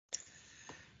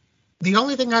 The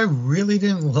only thing I really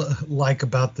didn't like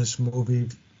about this movie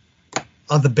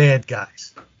are the bad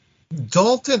guys.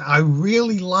 Dalton, I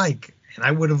really like, and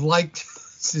I would have liked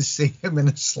to see him in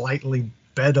a slightly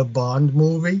better Bond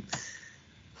movie.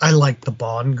 I like the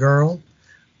Bond girl.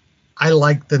 I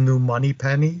like the new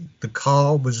Moneypenny. The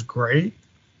car was great.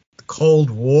 The Cold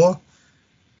War.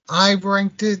 I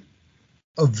ranked it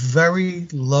a very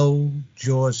low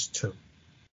Jaws 2.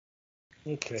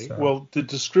 Okay. So. Well, the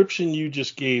description you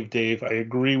just gave, Dave, I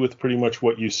agree with pretty much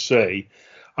what you say.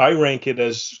 I rank it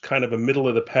as kind of a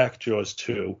middle-of-the-pack Jaws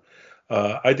 2.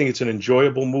 I think it's an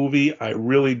enjoyable movie. I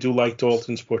really do like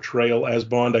Dalton's portrayal as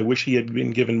Bond. I wish he had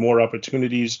been given more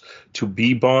opportunities to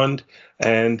be Bond.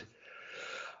 And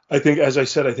I think, as I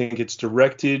said, I think it's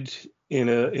directed in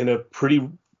a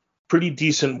pretty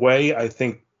decent way. I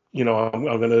think, you know, I'm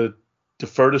going to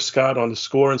defer to Scott on the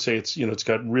score and say it's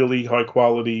got really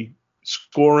high-quality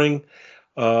scoring.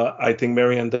 I think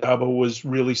Marianne Dabo was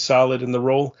really solid in the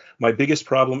role. My biggest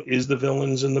problem is the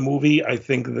villains in the movie. I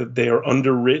think that they are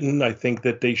underwritten. I think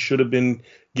that they should have been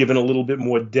given a little bit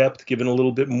more depth, given a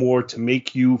little bit more to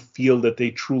make you feel that they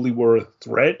truly were a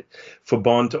threat for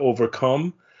Bond to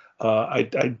overcome. I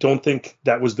don't think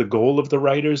that was the goal of the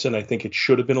writers, and I think it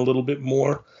should have been a little bit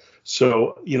more.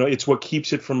 So, you know, it's what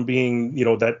keeps it from being, you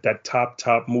know, that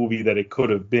top movie that it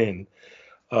could have been.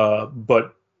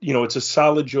 But you know, it's a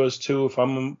solid Jaws 2. If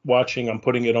I'm watching, I'm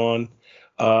putting it on.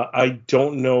 I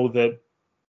don't know that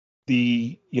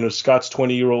the, you know, Scott's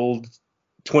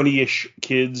 20-ish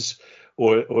kids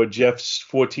or Jeff's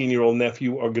 14-year-old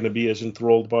nephew are going to be as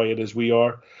enthralled by it as we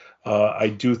are. I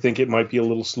do think it might be a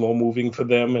little slow moving for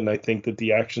them, and I think that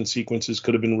the action sequences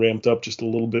could have been ramped up just a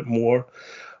little bit more,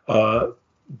 but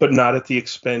not at the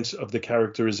expense of the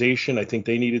characterization. I think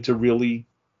they needed to really,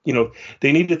 you know,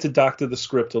 they needed to doctor the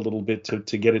script a little bit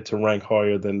to get it to rank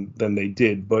higher than they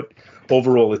did. But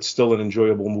overall, it's still an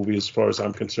enjoyable movie as far as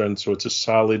I'm concerned. So it's a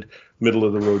solid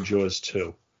middle-of-the-road Jaws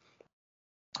 2.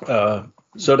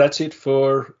 So that's it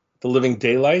for The Living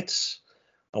Daylights.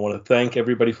 I want to thank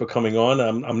everybody for coming on.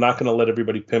 I'm not going to let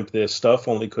everybody pimp their stuff,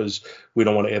 only because we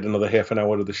don't want to add another half an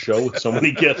hour to the show with so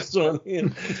many guests on here.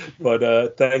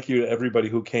 But thank you to everybody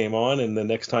who came on. And the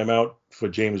next time out for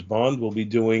James Bond, we'll be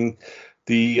doing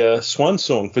the swan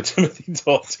song for Timothy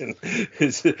Dalton.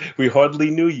 We hardly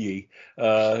knew ye.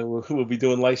 We'll be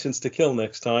doing License to Kill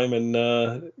next time. And,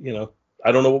 you know,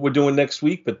 I don't know what we're doing next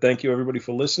week, but thank you, everybody,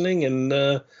 for listening. And,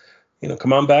 you know,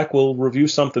 come on back. We'll review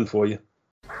something for you.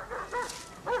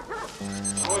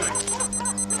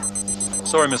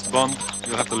 Sorry, Mr. Bond.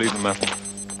 You'll have to leave the matter.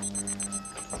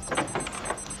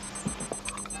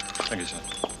 Thank you, sir.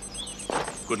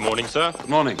 Good morning, sir. Good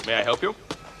morning. May I help you?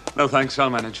 No, thanks. I'll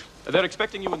manage. They're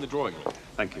expecting you in the drawing room.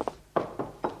 Thank you.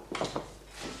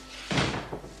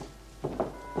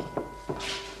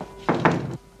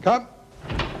 Come.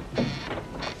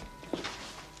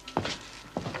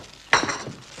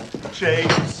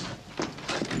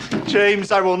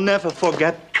 James, I will never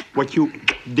forget what you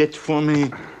did for me.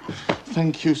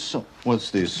 Thank you so. What's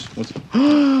this?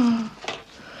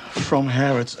 From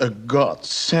Harrods, a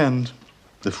godsend.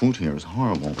 The food here is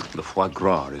horrible. The foie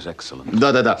gras is excellent.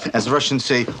 As Russians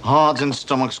say, hearts and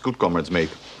stomachs good comrades make.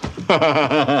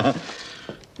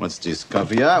 What's this,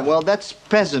 caviar? Well, that's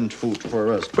peasant food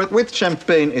for us. But with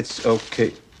champagne, it's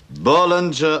okay.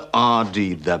 Bollinger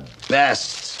Hardy, the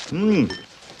best.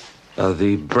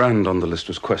 The brand on the list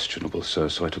was questionable, sir,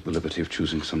 so I took the liberty of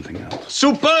choosing something else.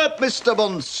 Superb, Mr.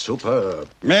 Bond, superb.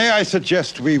 May I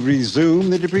suggest we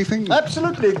resume the debriefing?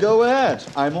 Absolutely, go ahead.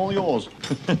 I'm all yours.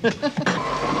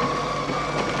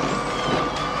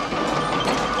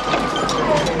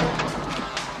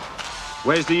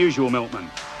 Where's the usual milkman?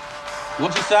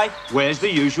 What'd you say? Where's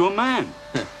the usual man?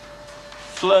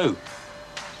 Flew.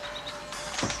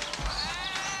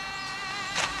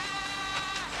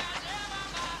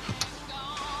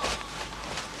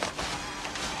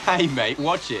 Hey, mate,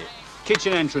 watch it.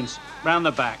 Kitchen entrance, round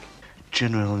the back.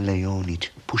 General Leonid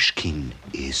Pushkin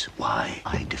is why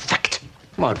I defect.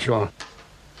 What, your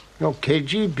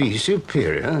KGB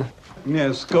superior?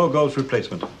 Yes, Gogol's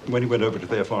replacement, when he went over to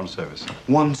their foreign service.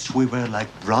 Once we were like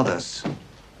brothers.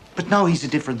 But now he's a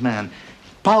different man.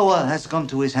 Power has gone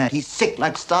to his head. He's sick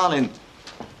like Stalin.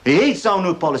 He hates our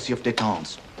new policy of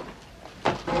détente.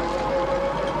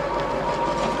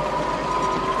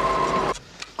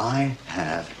 I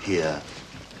have here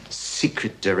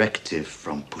secret directive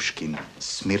from Pushkin,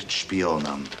 Smirt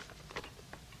Spionam.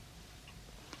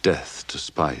 Death to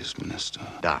spies, Minister.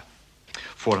 Da.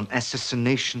 For an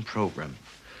assassination program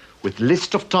with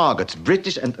list of targets,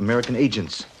 British and American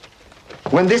agents.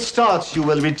 When this starts, you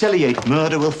will retaliate.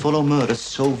 Murder will follow murder.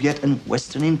 Soviet and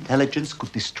Western intelligence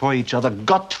could destroy each other.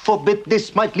 God forbid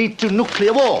this might lead to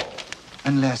nuclear war.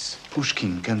 Unless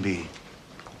Pushkin can be,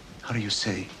 how do you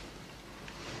say,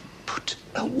 put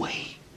away.